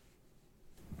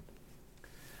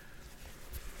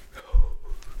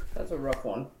 That's a rough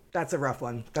one. That's a rough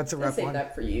one. I say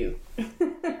that for you.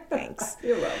 Thanks.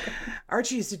 You're welcome.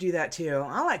 Archie used to do that too.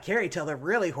 I'll let Carrie tell the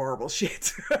really horrible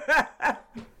shit.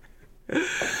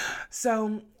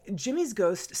 So, Jimmy's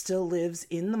ghost still lives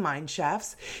in the mine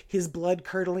shafts. His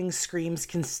blood-curdling screams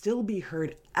can still be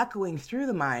heard echoing through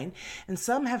the mine, and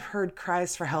some have heard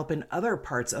cries for help in other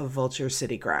parts of Vulture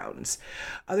City grounds.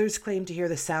 Others claim to hear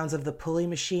the sounds of the pulley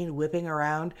machine whipping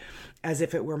around as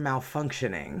if it were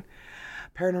malfunctioning.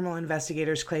 Paranormal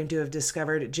investigators claim to have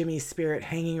discovered Jimmy's spirit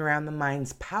hanging around the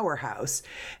mine's powerhouse,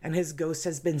 and his ghost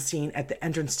has been seen at the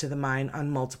entrance to the mine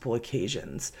on multiple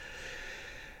occasions.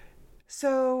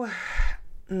 So,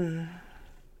 that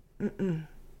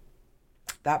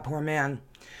poor man.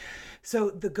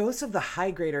 So the ghosts of the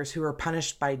high graders who were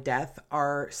punished by death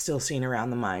are still seen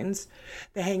around the mines.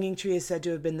 The hanging tree is said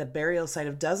to have been the burial site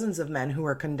of dozens of men who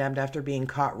were condemned after being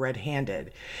caught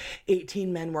red-handed.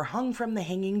 18 men were hung from the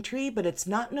hanging tree, but it's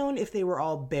not known if they were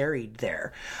all buried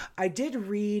there. I did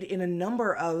read in a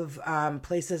number of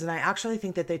places, and I actually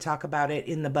think that they talk about it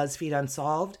in the BuzzFeed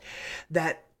Unsolved,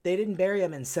 that they didn't bury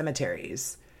them in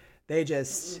cemeteries. They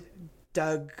just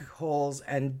dug holes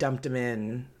and dumped them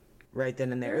in right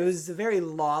then and there. It was a very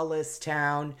lawless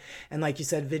town, and like you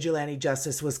said, vigilante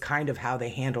justice was kind of how they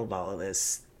handled all of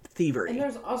this thievery. And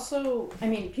there's also, I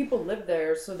mean, people live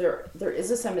there, so there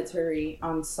is a cemetery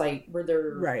on site where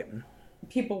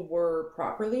people were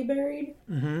properly buried.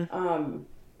 And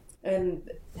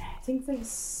I think they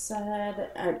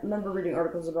said, I remember reading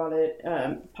articles about it,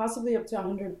 possibly up to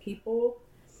 100 people,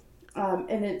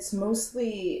 and it's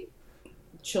mostly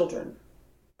children.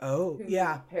 Oh, who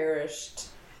yeah. perished.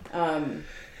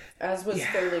 As was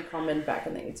fairly common back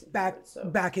in the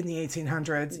 1800s. Back in the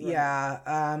 1800s, right.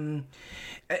 Yeah.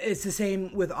 It's the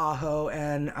same with Ajo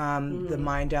and the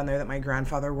mine down there that my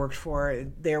grandfather worked for.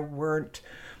 There weren't,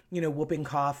 whooping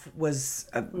cough was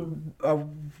a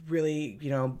really,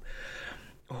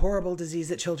 horrible disease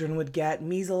that children would get.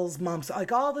 Measles, mumps,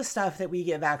 like all the stuff that we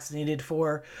get vaccinated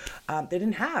for, they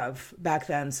didn't have back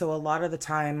then. So a lot of the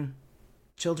time,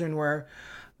 children were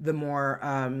the more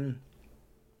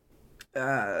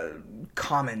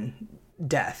common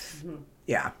death.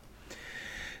 Yeah.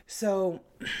 So,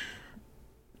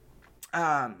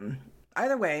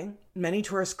 either way, many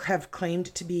tourists have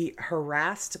claimed to be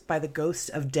harassed by the ghosts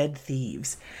of dead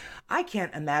thieves. I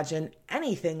can't imagine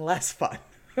anything less fun.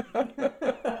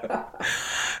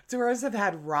 Tourists have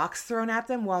had rocks thrown at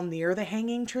them while near the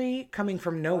hanging tree, coming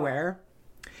from nowhere.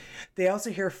 They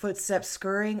also hear footsteps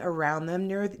scurrying around them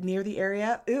near the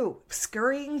area. Ooh,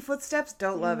 scurrying footsteps?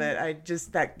 Don't love it.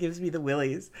 That gives me the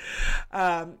willies.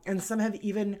 And some have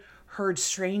even heard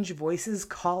strange voices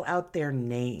call out their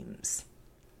names.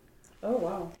 Oh,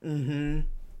 wow.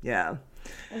 Yeah.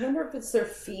 I wonder if it's their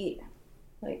feet,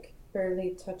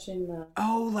 barely touching the...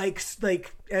 Oh, like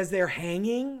as they're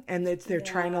hanging and they're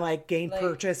trying to gain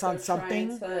purchase on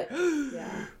something.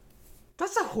 Yeah.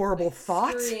 That's a horrible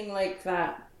thought. Scurrying like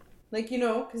that.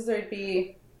 Because there'd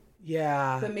be...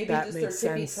 Yeah, but maybe that just makes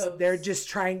their tippy sense. toes. They're just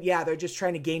trying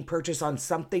to gain purchase on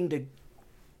something to...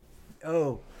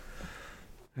 Oh.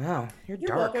 Wow, you're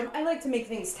dark. Welcome. I like to make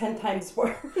things 10 times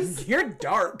worse. You're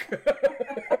dark.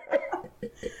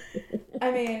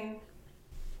 I mean...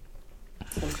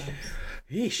 sometimes.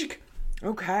 Yeesh.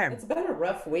 Okay. It's been a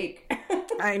rough week.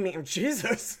 I mean,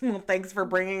 Jesus. Well, thanks for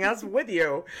bringing us with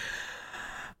you.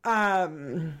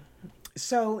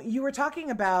 So you were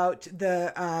talking about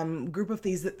the group of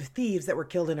thieves that were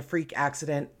killed in a freak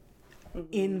accident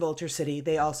in Vulture City.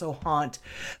 They also haunt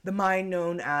the mine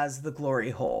known as the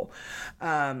Glory Hole.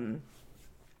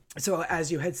 So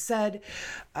as you had said,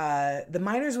 the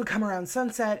miners would come around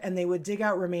sunset and they would dig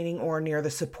out remaining ore near the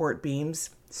support beams.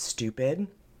 Stupid.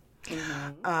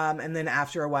 And then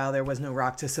after a while, there was no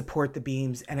rock to support the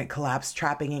beams, and it collapsed,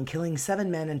 trapping and killing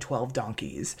 7 men and 12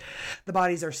 donkeys. The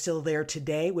bodies are still there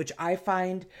today, which I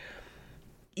find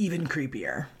even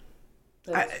creepier.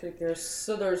 That's figures.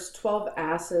 So there's 12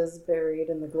 asses buried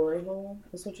in the glory hole,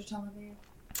 is what you're telling me?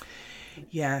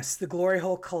 Yes, the glory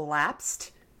hole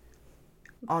collapsed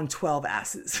on 12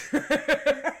 asses.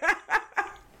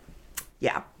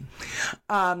 Yeah.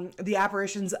 The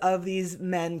apparitions of these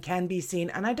men can be seen,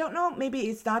 and I don't know, maybe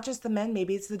it's not just the men,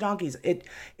 maybe it's the donkeys. It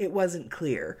wasn't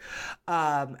clear.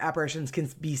 Apparitions can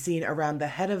be seen around the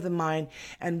head of the mine,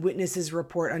 and witnesses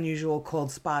report unusual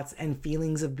cold spots and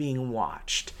feelings of being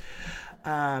watched.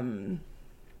 None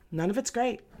of it's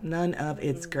great. None of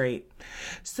it's great.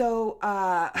 So,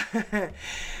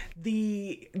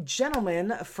 the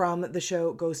gentleman from the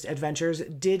show Ghost Adventures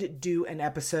did do an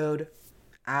episode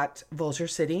at Vulture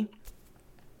City.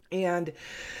 And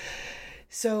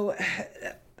so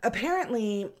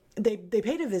apparently they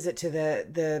paid a visit to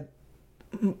the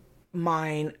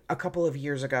mine a couple of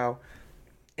years ago,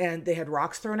 and they had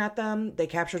rocks thrown at them. They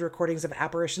captured recordings of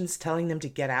apparitions telling them to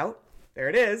get out. There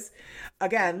it is.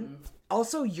 Again,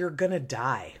 also, you're gonna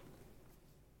die.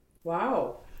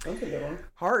 Wow. That's a good one.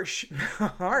 Harsh.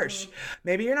 Harsh.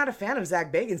 Maybe you're not a fan of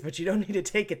Zach Bagans, but you don't need to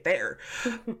take it there.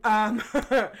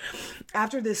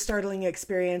 After this startling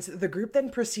experience, the group then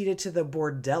proceeded to the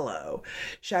bordello.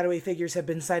 Shadowy figures have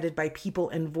been sighted by people,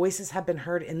 and voices have been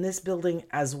heard in this building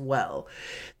as well.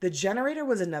 The generator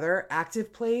was another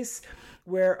active place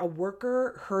where a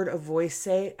worker heard a voice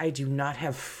say, "I do not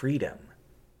have freedom."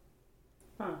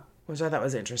 Huh. Which I thought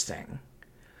was interesting.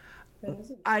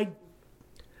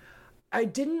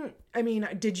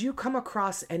 Did you come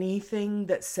across anything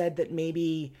that said that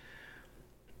maybe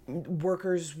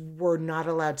workers were not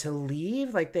allowed to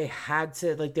leave? Like they had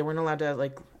to, like they weren't allowed to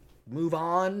like move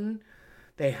on?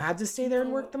 They had to stay there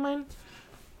and work the mine?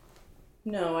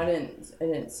 No, I didn't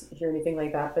hear anything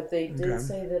like that, but they did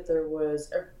say that there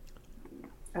was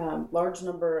a large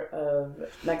number of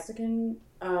Mexican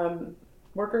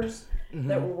workers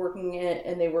that were working it,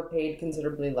 and they were paid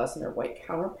considerably less than their white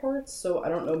counterparts. So I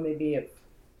don't know, maybe if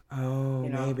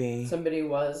maybe somebody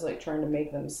was like trying to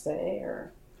make them stay,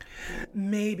 or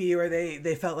maybe, or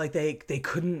they felt like they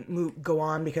couldn't go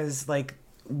on because like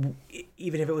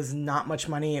even if it was not much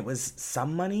money, it was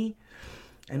some money,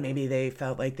 and maybe they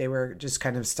felt like they were just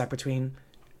kind of stuck between,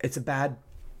 it's a bad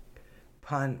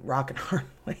pun, rock and hard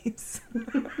place.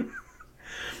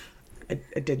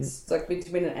 It didn't. Stuck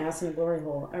between an ass and a glory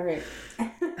hole. All right.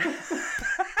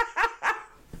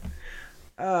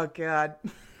 Oh, God.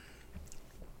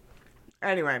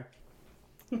 Anyway.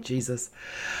 Jesus.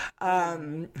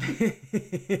 The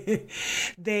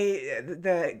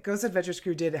Ghost Adventures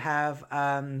crew did have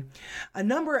a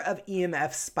number of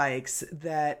EMF spikes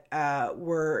that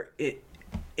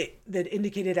that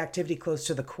indicated activity close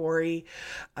to the quarry,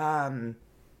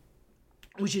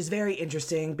 which is very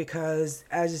interesting because,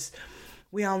 as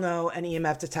we all know, an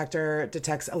EMF detector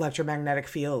detects electromagnetic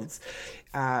fields.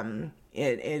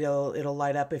 It'll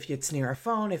light up if it's near a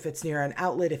phone, if it's near an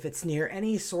outlet, if it's near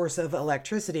any source of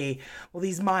electricity. Well,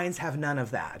 these mines have none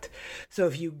of that. So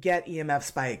if you get EMF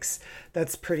spikes,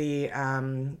 that's pretty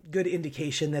good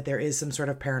indication that there is some sort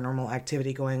of paranormal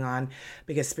activity going on,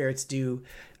 because spirits do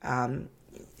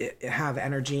have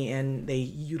energy and they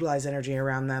utilize energy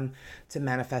around them to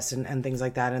manifest and things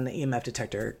like that, and the EMF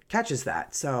detector catches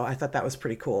that. So I thought that was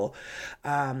pretty cool.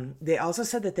 They also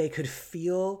said that they could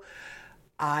feel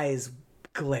eyes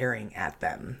glaring at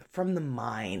them from the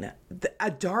mine, a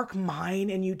dark mine,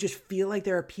 and you just feel like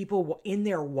there are people in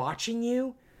there watching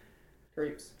you.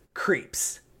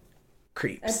 Creeps.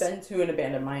 I've been to an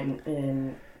abandoned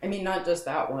mine not just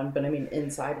that one, but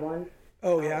inside one.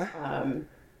 Oh yeah.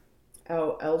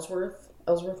 Ellsworth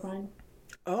mine.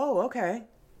 Oh, okay.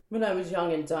 When I was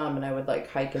young and dumb, and I would like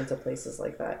hike into places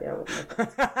like that. Yeah, with my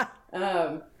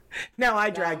friends. Now I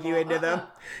drag you into them.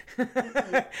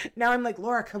 Now I'm like,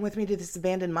 Laura, come with me to this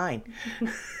abandoned mine.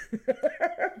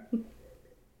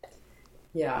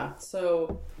 Yeah,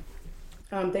 so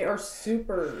they are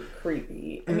super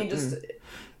creepy.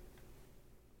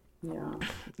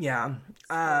 Yeah.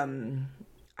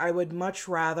 I would much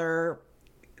rather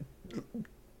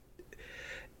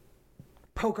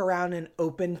poke around an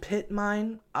open pit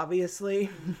mine, obviously,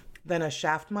 than a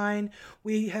shaft mine.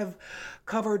 We have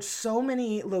covered so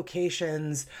many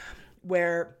locations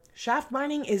where shaft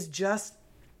mining is just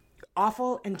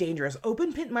awful and dangerous.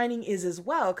 Open pit mining is as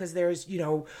well, because there's,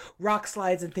 rock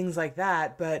slides and things like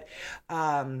that. But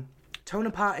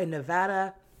Tonopah in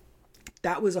Nevada,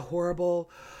 that was a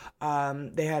horrible.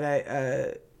 They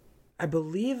had I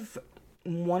believe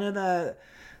one of the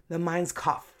mines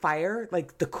caught fire,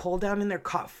 like the coal down in there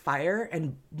caught fire,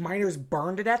 and miners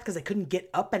burned to death because they couldn't get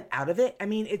up and out of it.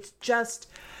 It's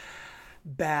just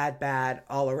bad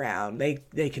all around.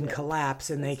 They can collapse,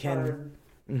 and they can.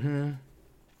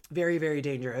 Very, very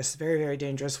dangerous. Very, very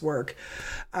dangerous work.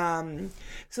 So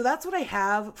that's what I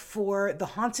have for the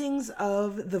hauntings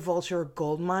of the Vulture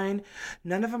Gold Mine.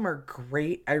 None of them are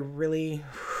great.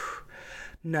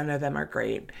 None of them are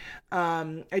great.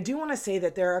 I do want to say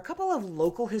that there are a couple of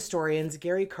local historians,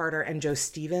 Gary Carter and Joe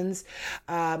Stevens.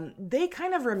 They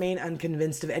kind of remain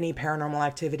unconvinced of any paranormal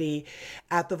activity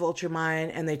at the Vulture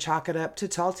Mine, and they chalk it up to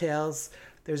tall tales.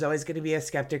 There's always going to be a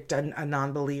skeptic, a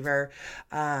non-believer.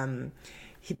 I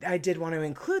did want to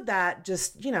include that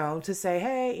just, to say,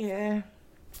 hey, yeah,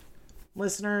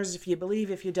 listeners, if you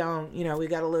believe, if you don't, we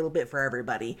got a little bit for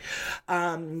everybody.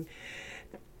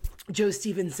 Joe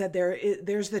Stevens said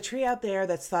there's the tree out there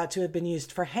that's thought to have been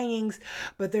used for hangings,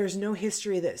 but there's no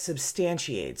history that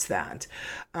substantiates that.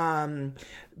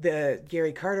 The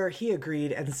Gary Carter, he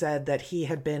agreed and said that he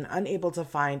had been unable to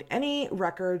find any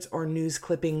records or news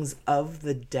clippings of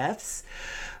the deaths.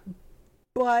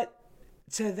 But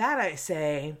to that I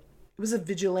say, it was a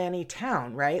vigilante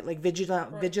town, right? Like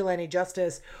vigilante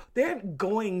justice. They're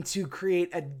going to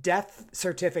create a death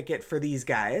certificate for these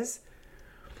guys.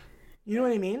 You know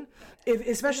what I mean?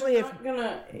 Especially if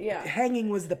hanging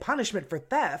was the punishment for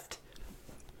theft,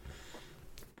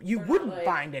 you wouldn't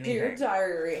find anything. Dear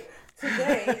diary,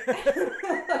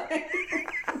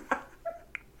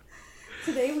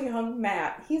 today we hung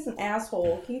Matt. He's an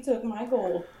asshole. He took my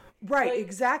gold. Right,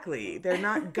 exactly. There's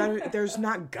not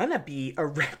gonna be a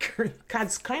record.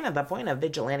 That's kind of the point of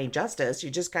vigilante justice. You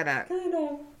just kind of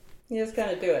do it. You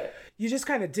just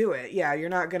kind of do it. Yeah, you're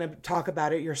not going to talk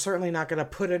about it. You're certainly not going to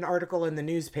put an article in the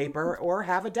newspaper or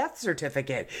have a death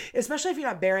certificate, especially if you're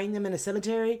not burying them in a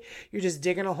cemetery. You're just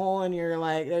digging a hole and you're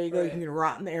like, there you go. Right. You can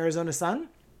rot in the Arizona sun.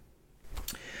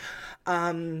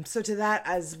 So to that,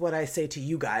 as what I say to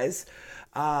you guys,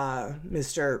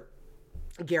 Mr.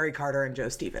 Gary Carter and Joe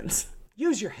Stevens,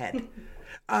 use your head.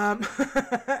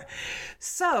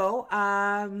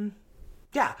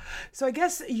 Yeah, so I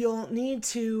guess you'll need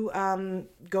to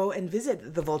go and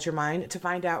visit the Vulture Mine to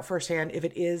find out firsthand if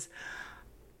it is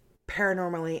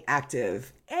paranormally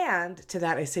active. And to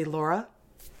that I say, Laura,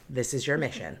 this is your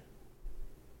mission.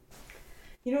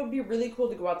 It'd be really cool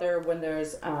to go out there when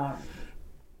there's a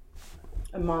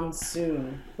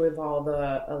monsoon with all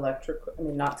the electric. I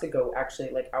mean, not to go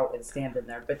actually out and stand in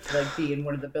there, but to be in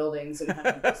one of the buildings and kind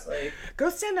of just go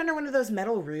stand under one of those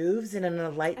metal roofs in a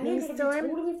lightning storm. Be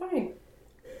totally fine.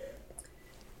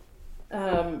 Hey.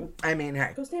 Go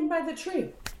stand by the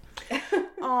tree.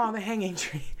 Oh, the hanging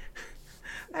tree.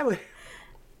 I would.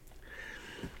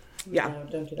 Yeah. No,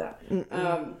 don't do that.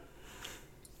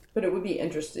 But it would be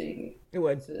interesting. It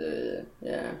would.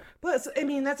 Yeah. But,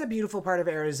 that's a beautiful part of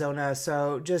Arizona.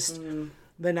 So just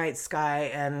the night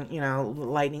sky and,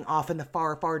 lightning off in the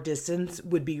far, far distance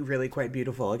would be really quite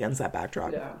beautiful against that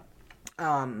backdrop. Yeah.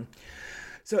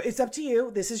 So it's up to you.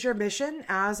 This is your mission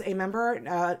as a member,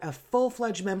 a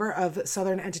full-fledged member of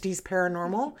Southern Entities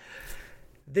Paranormal.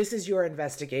 This is your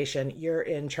investigation. You're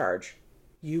in charge.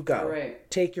 You go. All right.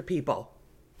 Take your people.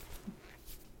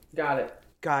 Got it.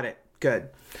 Good.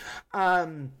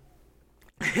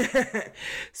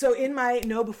 So in my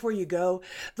Know Before You Go,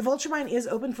 the Vulture Mine is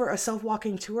open for a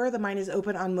self-walking tour. The mine is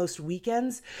open on most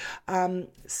weekends.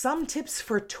 Some tips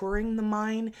for touring the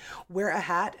mine: wear a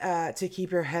hat to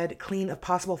keep your head clean of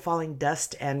possible falling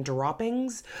dust and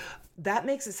droppings. That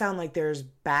makes it sound like there's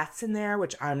bats in there,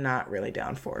 which I'm not really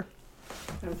down for.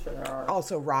 I'm sure there are.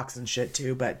 Also rocks and shit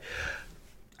too, but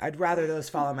I'd rather those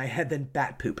fall on my head than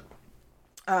bat poop.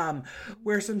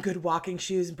 Wear some good walking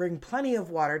shoes and bring plenty of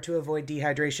water to avoid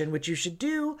dehydration, which you should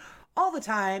do all the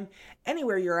time,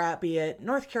 anywhere you're at, be it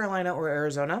North Carolina or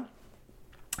Arizona.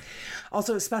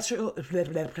 Also, special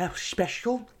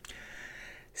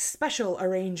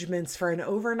arrangements for an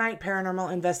overnight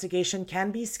paranormal investigation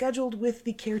can be scheduled with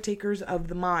the caretakers of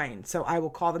the mine. So I will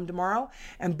call them tomorrow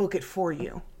and book it for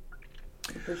you.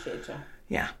 Appreciate you.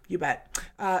 Yeah, you bet.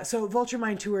 So Vulture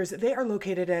Mine Tours, they are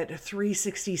located at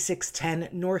 36610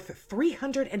 North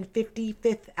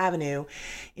 355th Avenue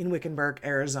in Wickenburg,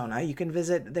 Arizona. You can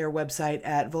visit their website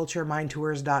at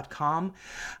vultureminetours.com.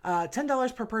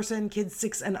 $10 per person. Kids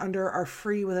 6 and under are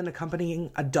free with an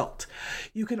accompanying adult.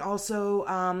 You can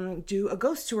also do a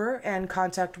ghost tour and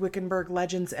contact Wickenburg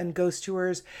Legends and Ghost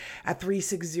Tours at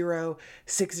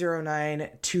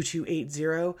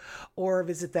 360-609-2280 or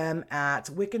visit them at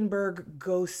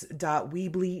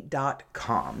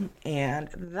wickenburgghosts.weebly.com. And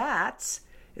that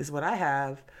is what I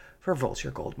have for Vulture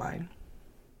Gold Mine.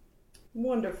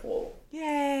 Wonderful.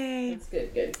 Yay. That's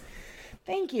good.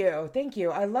 Thank you.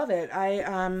 I love it.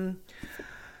 I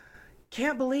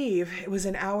can't believe it was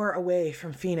an hour away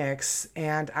from Phoenix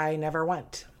and I never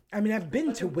went. I mean, I've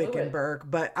been to fucking blew it.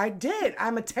 Wickenburg, but I did.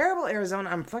 I'm a terrible Arizona.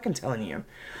 I'm fucking telling you.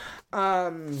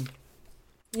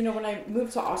 You know, when I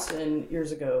moved to Austin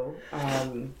years ago,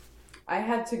 I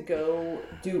had to go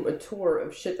do a tour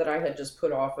of shit that I had just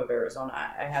put off of Arizona.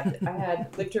 I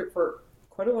had lived here for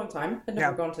quite a long time. I'd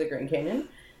never gone to the Grand Canyon.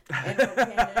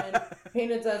 Canyon,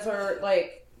 Painted Desert,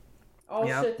 like all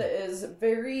shit that is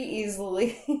very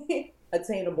easily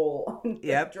attainable in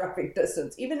driving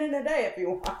distance, even in a day if you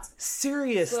want.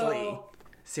 Seriously.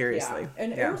 Yeah.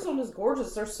 And Arizona's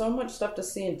gorgeous. There's so much stuff to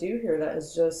see and do here that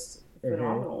is just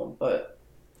phenomenal. But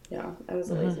yeah, I was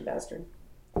a lazy bastard.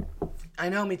 I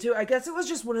know, me too. I guess it was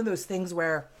just one of those things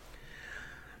where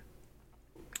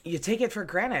you take it for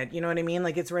granted. You know what I mean?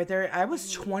 Like, it's right there. I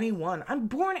was 21. I'm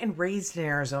born and raised in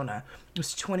Arizona. I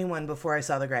was 21 before I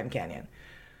saw the Grand Canyon.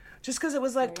 Just because it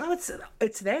was like, oh,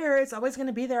 it's there. It's always going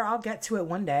to be there. I'll get to it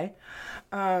one day.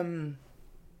 And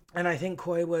I think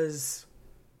Coy was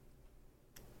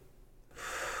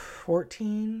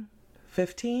 14,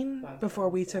 15 before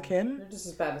we took him. You're just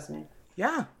as bad as me.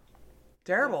 Yeah.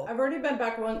 Terrible. I've already been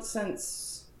back once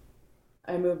since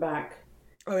I moved back.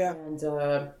 Oh, yeah. And,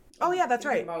 that's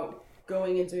right. About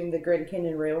going and doing the Grand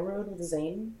Canyon Railroad with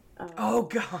Zane. Oh,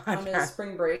 God. On his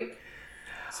spring break.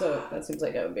 So that seems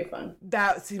like it would be fun.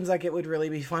 That seems like it would really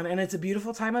be fun. And it's a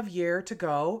beautiful time of year to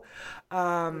go. Yeah,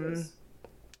 I'm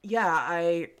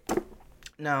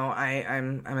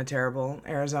a terrible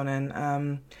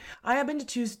Arizonan. I have been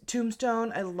to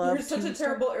Tombstone. I love You're such Tombstone. a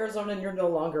terrible Arizonan, you're no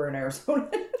longer an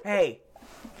Arizonan. Hey,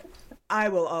 I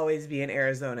will always be an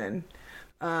Arizonan.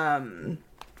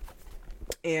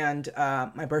 And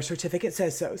my birth certificate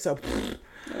says so. So,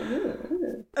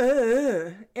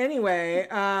 anyway,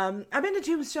 I've been to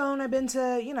Tombstone. I've been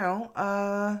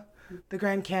to, the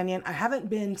Grand Canyon. I haven't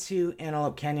been to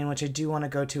Antelope Canyon, which I do want to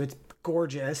go to. It's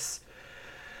gorgeous.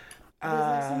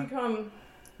 Next time you come,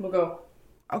 we'll go.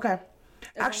 Okay.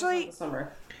 Actually, the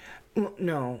summer.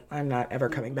 No, I'm not ever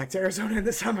coming back to Arizona in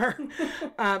the summer.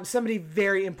 Somebody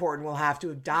very important will have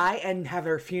to die and have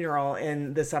their funeral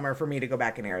in the summer for me to go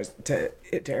back to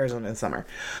Arizona in the summer.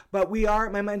 But we are,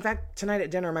 in fact, tonight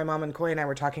at dinner, my mom and Coy and I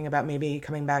were talking about maybe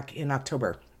coming back in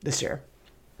October this year.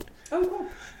 Oh, cool.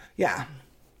 Yeah.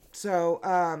 So,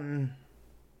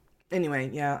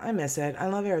 anyway, yeah, I miss it. I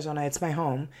love Arizona. It's my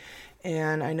home.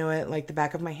 And I know it like the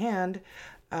back of my hand.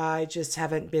 I just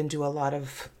haven't been to a lot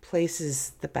of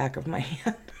places the back of my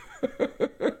hand.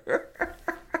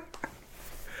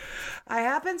 I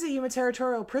have been to Yuma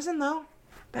Territorial Prison, though.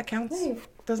 That counts,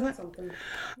 doesn't it? Something.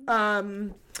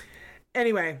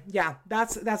 Anyway, yeah,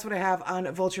 that's what I have on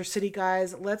Vulture City,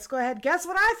 guys. Let's go ahead. Guess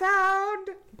what I found?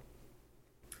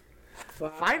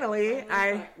 Wow. Finally,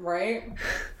 Right?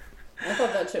 I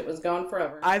thought that shit was gone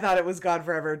forever. I thought it was gone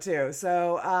forever, too.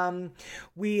 So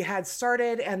we had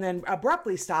started and then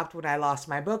abruptly stopped when I lost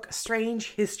my book,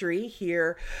 Strange History,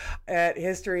 here at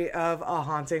History of a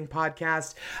Haunting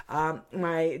podcast.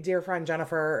 My dear friend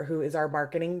Jennifer, who is our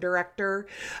marketing director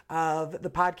of the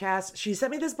podcast, she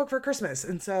sent me this book for Christmas.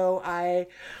 And so I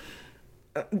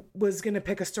was going to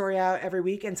pick a story out every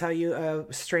week and tell you a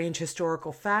strange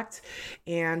historical fact.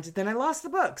 And then I lost the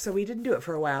book, so we didn't do it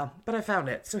for a while, but I found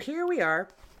it. So here we are.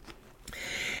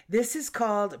 This is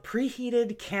called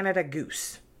Preheated Canada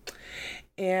Goose.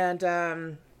 And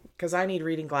because I need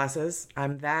reading glasses,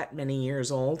 I'm that many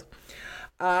years old.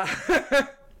 I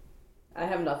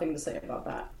have nothing to say about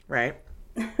that. Right.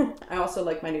 I also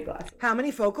like my new glasses. How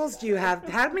many focals do you have?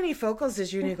 How many focals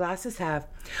does your new glasses have?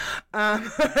 On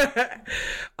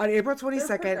April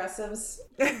 22nd. They're progressives.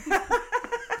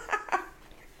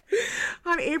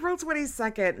 On April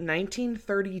 22nd,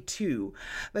 1932,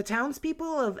 the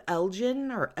townspeople of Elgin,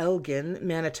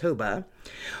 Manitoba,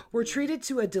 were treated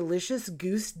to a delicious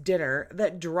goose dinner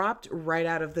that dropped right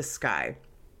out of the sky.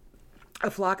 A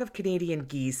flock of Canadian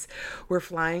geese were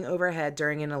flying overhead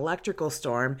during an electrical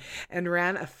storm and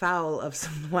ran afoul of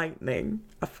some lightning.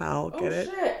 Afoul, get it?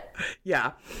 Shit.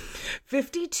 Yeah.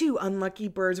 52 unlucky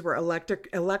birds were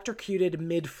electrocuted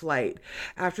mid-flight.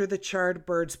 After the charred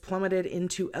birds plummeted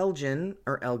into Elgin,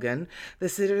 the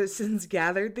citizens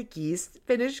gathered the geese,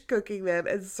 finished cooking them,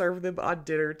 and served them on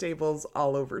dinner tables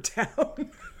all over town.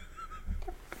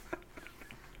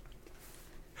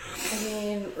 I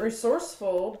mean,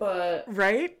 resourceful, but...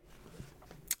 Right?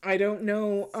 I don't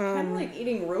know. Kind of like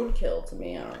eating roadkill to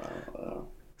me. I don't know.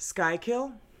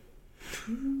 Skykill?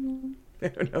 I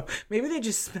don't know. Maybe they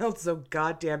just smelled so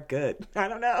goddamn good. I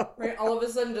don't know. Right? All of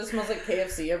a sudden, it just smells like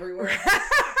KFC everywhere.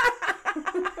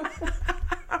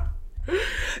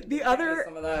 The other,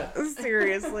 some of that.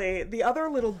 seriously, the other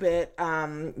little bit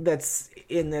that's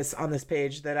on this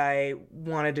page that I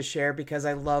wanted to share because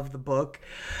I love the book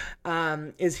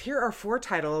is here are 4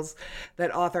 titles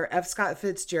that author F. Scott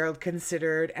Fitzgerald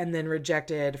considered and then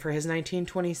rejected for his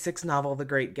 1926 novel, The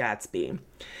Great Gatsby.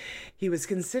 He was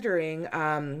considering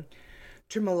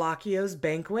Trimalchio's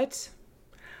Banquet,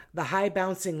 The High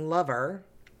Bouncing Lover,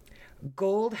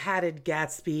 Gold-Hatted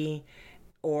Gatsby,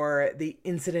 or The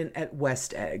Incident at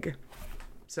West Egg.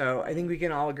 So I think we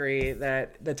can all agree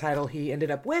that the title he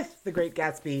ended up with, The Great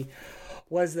Gatsby,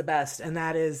 was the best. And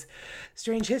that is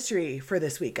Strange History for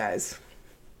this week, guys.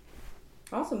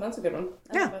 Awesome. That's a good one.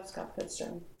 I Yeah. love Scott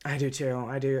Fitzgerald. I do too.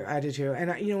 I do too.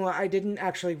 And you know what? I didn't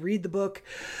actually read the book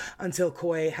until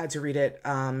Coy had to read it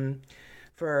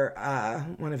for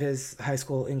one of his high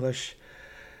school English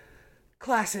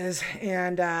classes,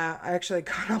 and I actually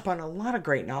caught up on a lot of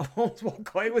great novels while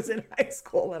Coy was in high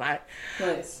school, and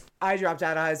Nice. I dropped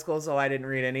out of high school, so I didn't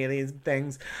read any of these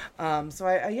things. So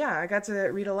I got to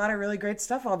read a lot of really great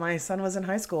stuff while my son was in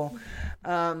high school.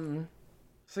 So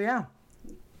yeah.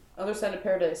 Other Side of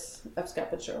Paradise, F. Scott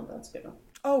Fitzgerald. That's a good one.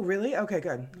 Oh, really? Okay,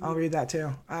 good. I'll read that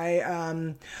too.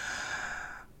 I'm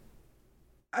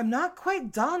not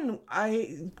quite done.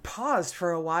 I paused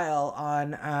for a while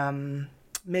on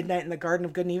Midnight in the Garden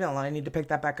of Good and Evil, and I need to pick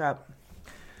that back up.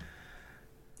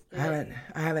 Yeah.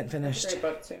 I haven't finished. Great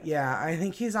book too. Yeah, I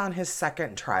think he's on his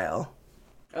second trial.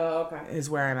 Oh, okay.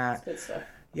 Is where I'm at. That's good stuff.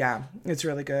 Yeah, it's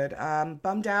really good.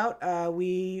 Bummed out.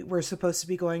 We were supposed to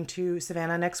be going to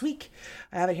Savannah next week.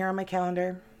 I have it here on my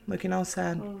calendar. Looking all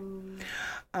sad.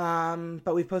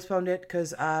 But we postponed it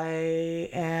because I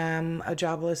am a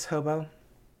jobless hobo.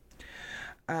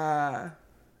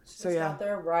 So Just yeah, out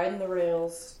there riding the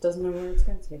rails. Doesn't know where it's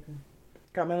going to take her.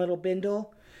 got my little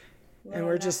bindle, and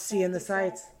we're just seeing the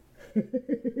sights.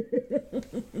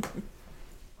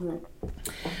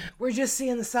 We're just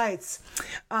seeing the sights.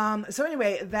 So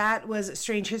anyway, that was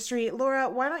Strange History. Laura,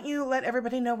 why don't you let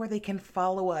everybody know where they can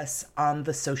follow us on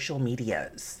the social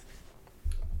medias?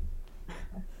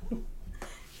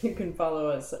 You can follow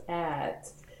us on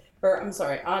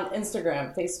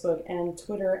Instagram, Facebook, and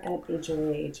Twitter at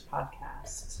HOAH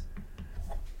Podcast.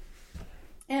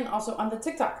 And also on the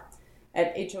TikTok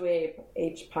at HOAH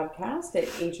Podcast, at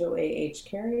HOAH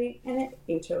Carrie, and at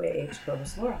HOAH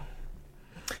Clovis Laura.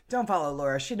 Don't follow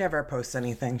Laura. She never posts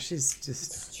anything. She's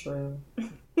just... It's true.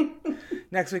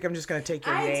 Next week, I'm just going to take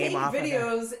your I name take off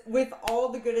videos with all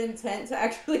the good intent to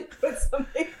actually put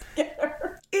something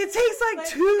together. It takes like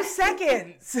 2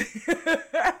 seconds.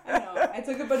 I know. I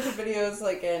took a bunch of videos,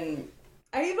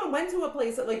 I even went to a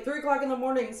place at 3 o'clock in the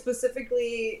morning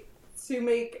specifically to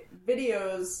make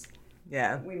videos.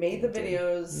 Yeah. We made the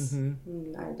videos.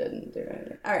 Mm-hmm. I didn't do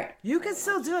anything. All right. You can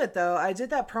still do it, though. I did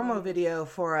that promo video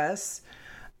for us.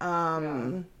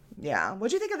 Yeah.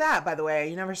 What'd you think of that, by the way?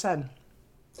 You never said.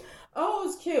 Oh, it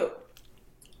was cute.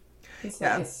 It's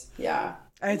nice. Yeah.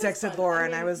 I texted Laura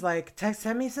and I was like,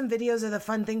 send me some videos of the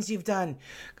fun things you've done.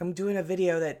 I'm doing a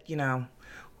video that,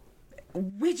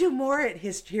 we do more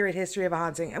here at History of a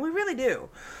Haunting, and we really do.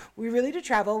 We really do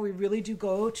travel. We really do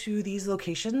go to these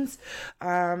locations.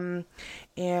 And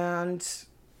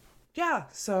yeah,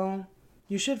 so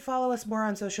you should follow us more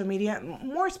on social media,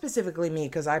 more specifically me,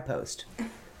 because I post.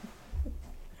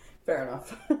 Fair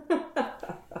enough.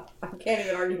 I can't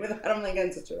even argue with that. I'm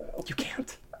against it. You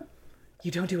can't.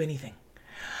 You don't do anything.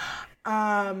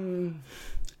 And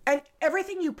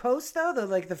everything you post, though,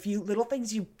 the few little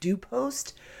things you do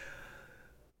post,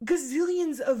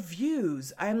 gazillions of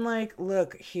views. I'm like,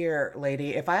 look here,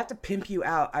 lady, if I have to pimp you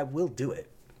out, I will do it.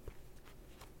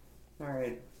 All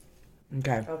right.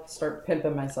 Okay. I'll start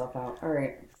pimping myself out. All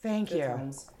right. Thank Good you.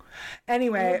 times.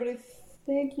 Anyway. Everybody,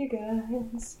 thank you,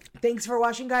 guys. Thanks for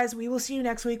watching, guys. We will see you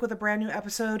next week with a brand new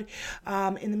episode.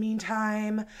 In the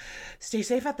meantime, stay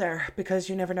safe out there because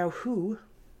you never know who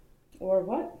Or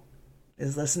what?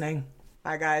 is listening.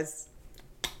 Bye, guys.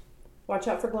 Watch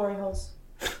out for glory holes.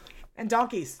 And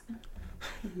donkeys.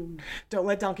 Don't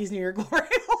let donkeys near your glory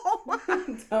hole.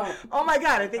 Don't. Oh my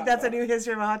God, I think that's a new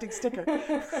History of a Haunting sticker.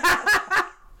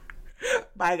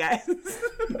 Bye, guys.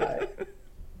 Bye.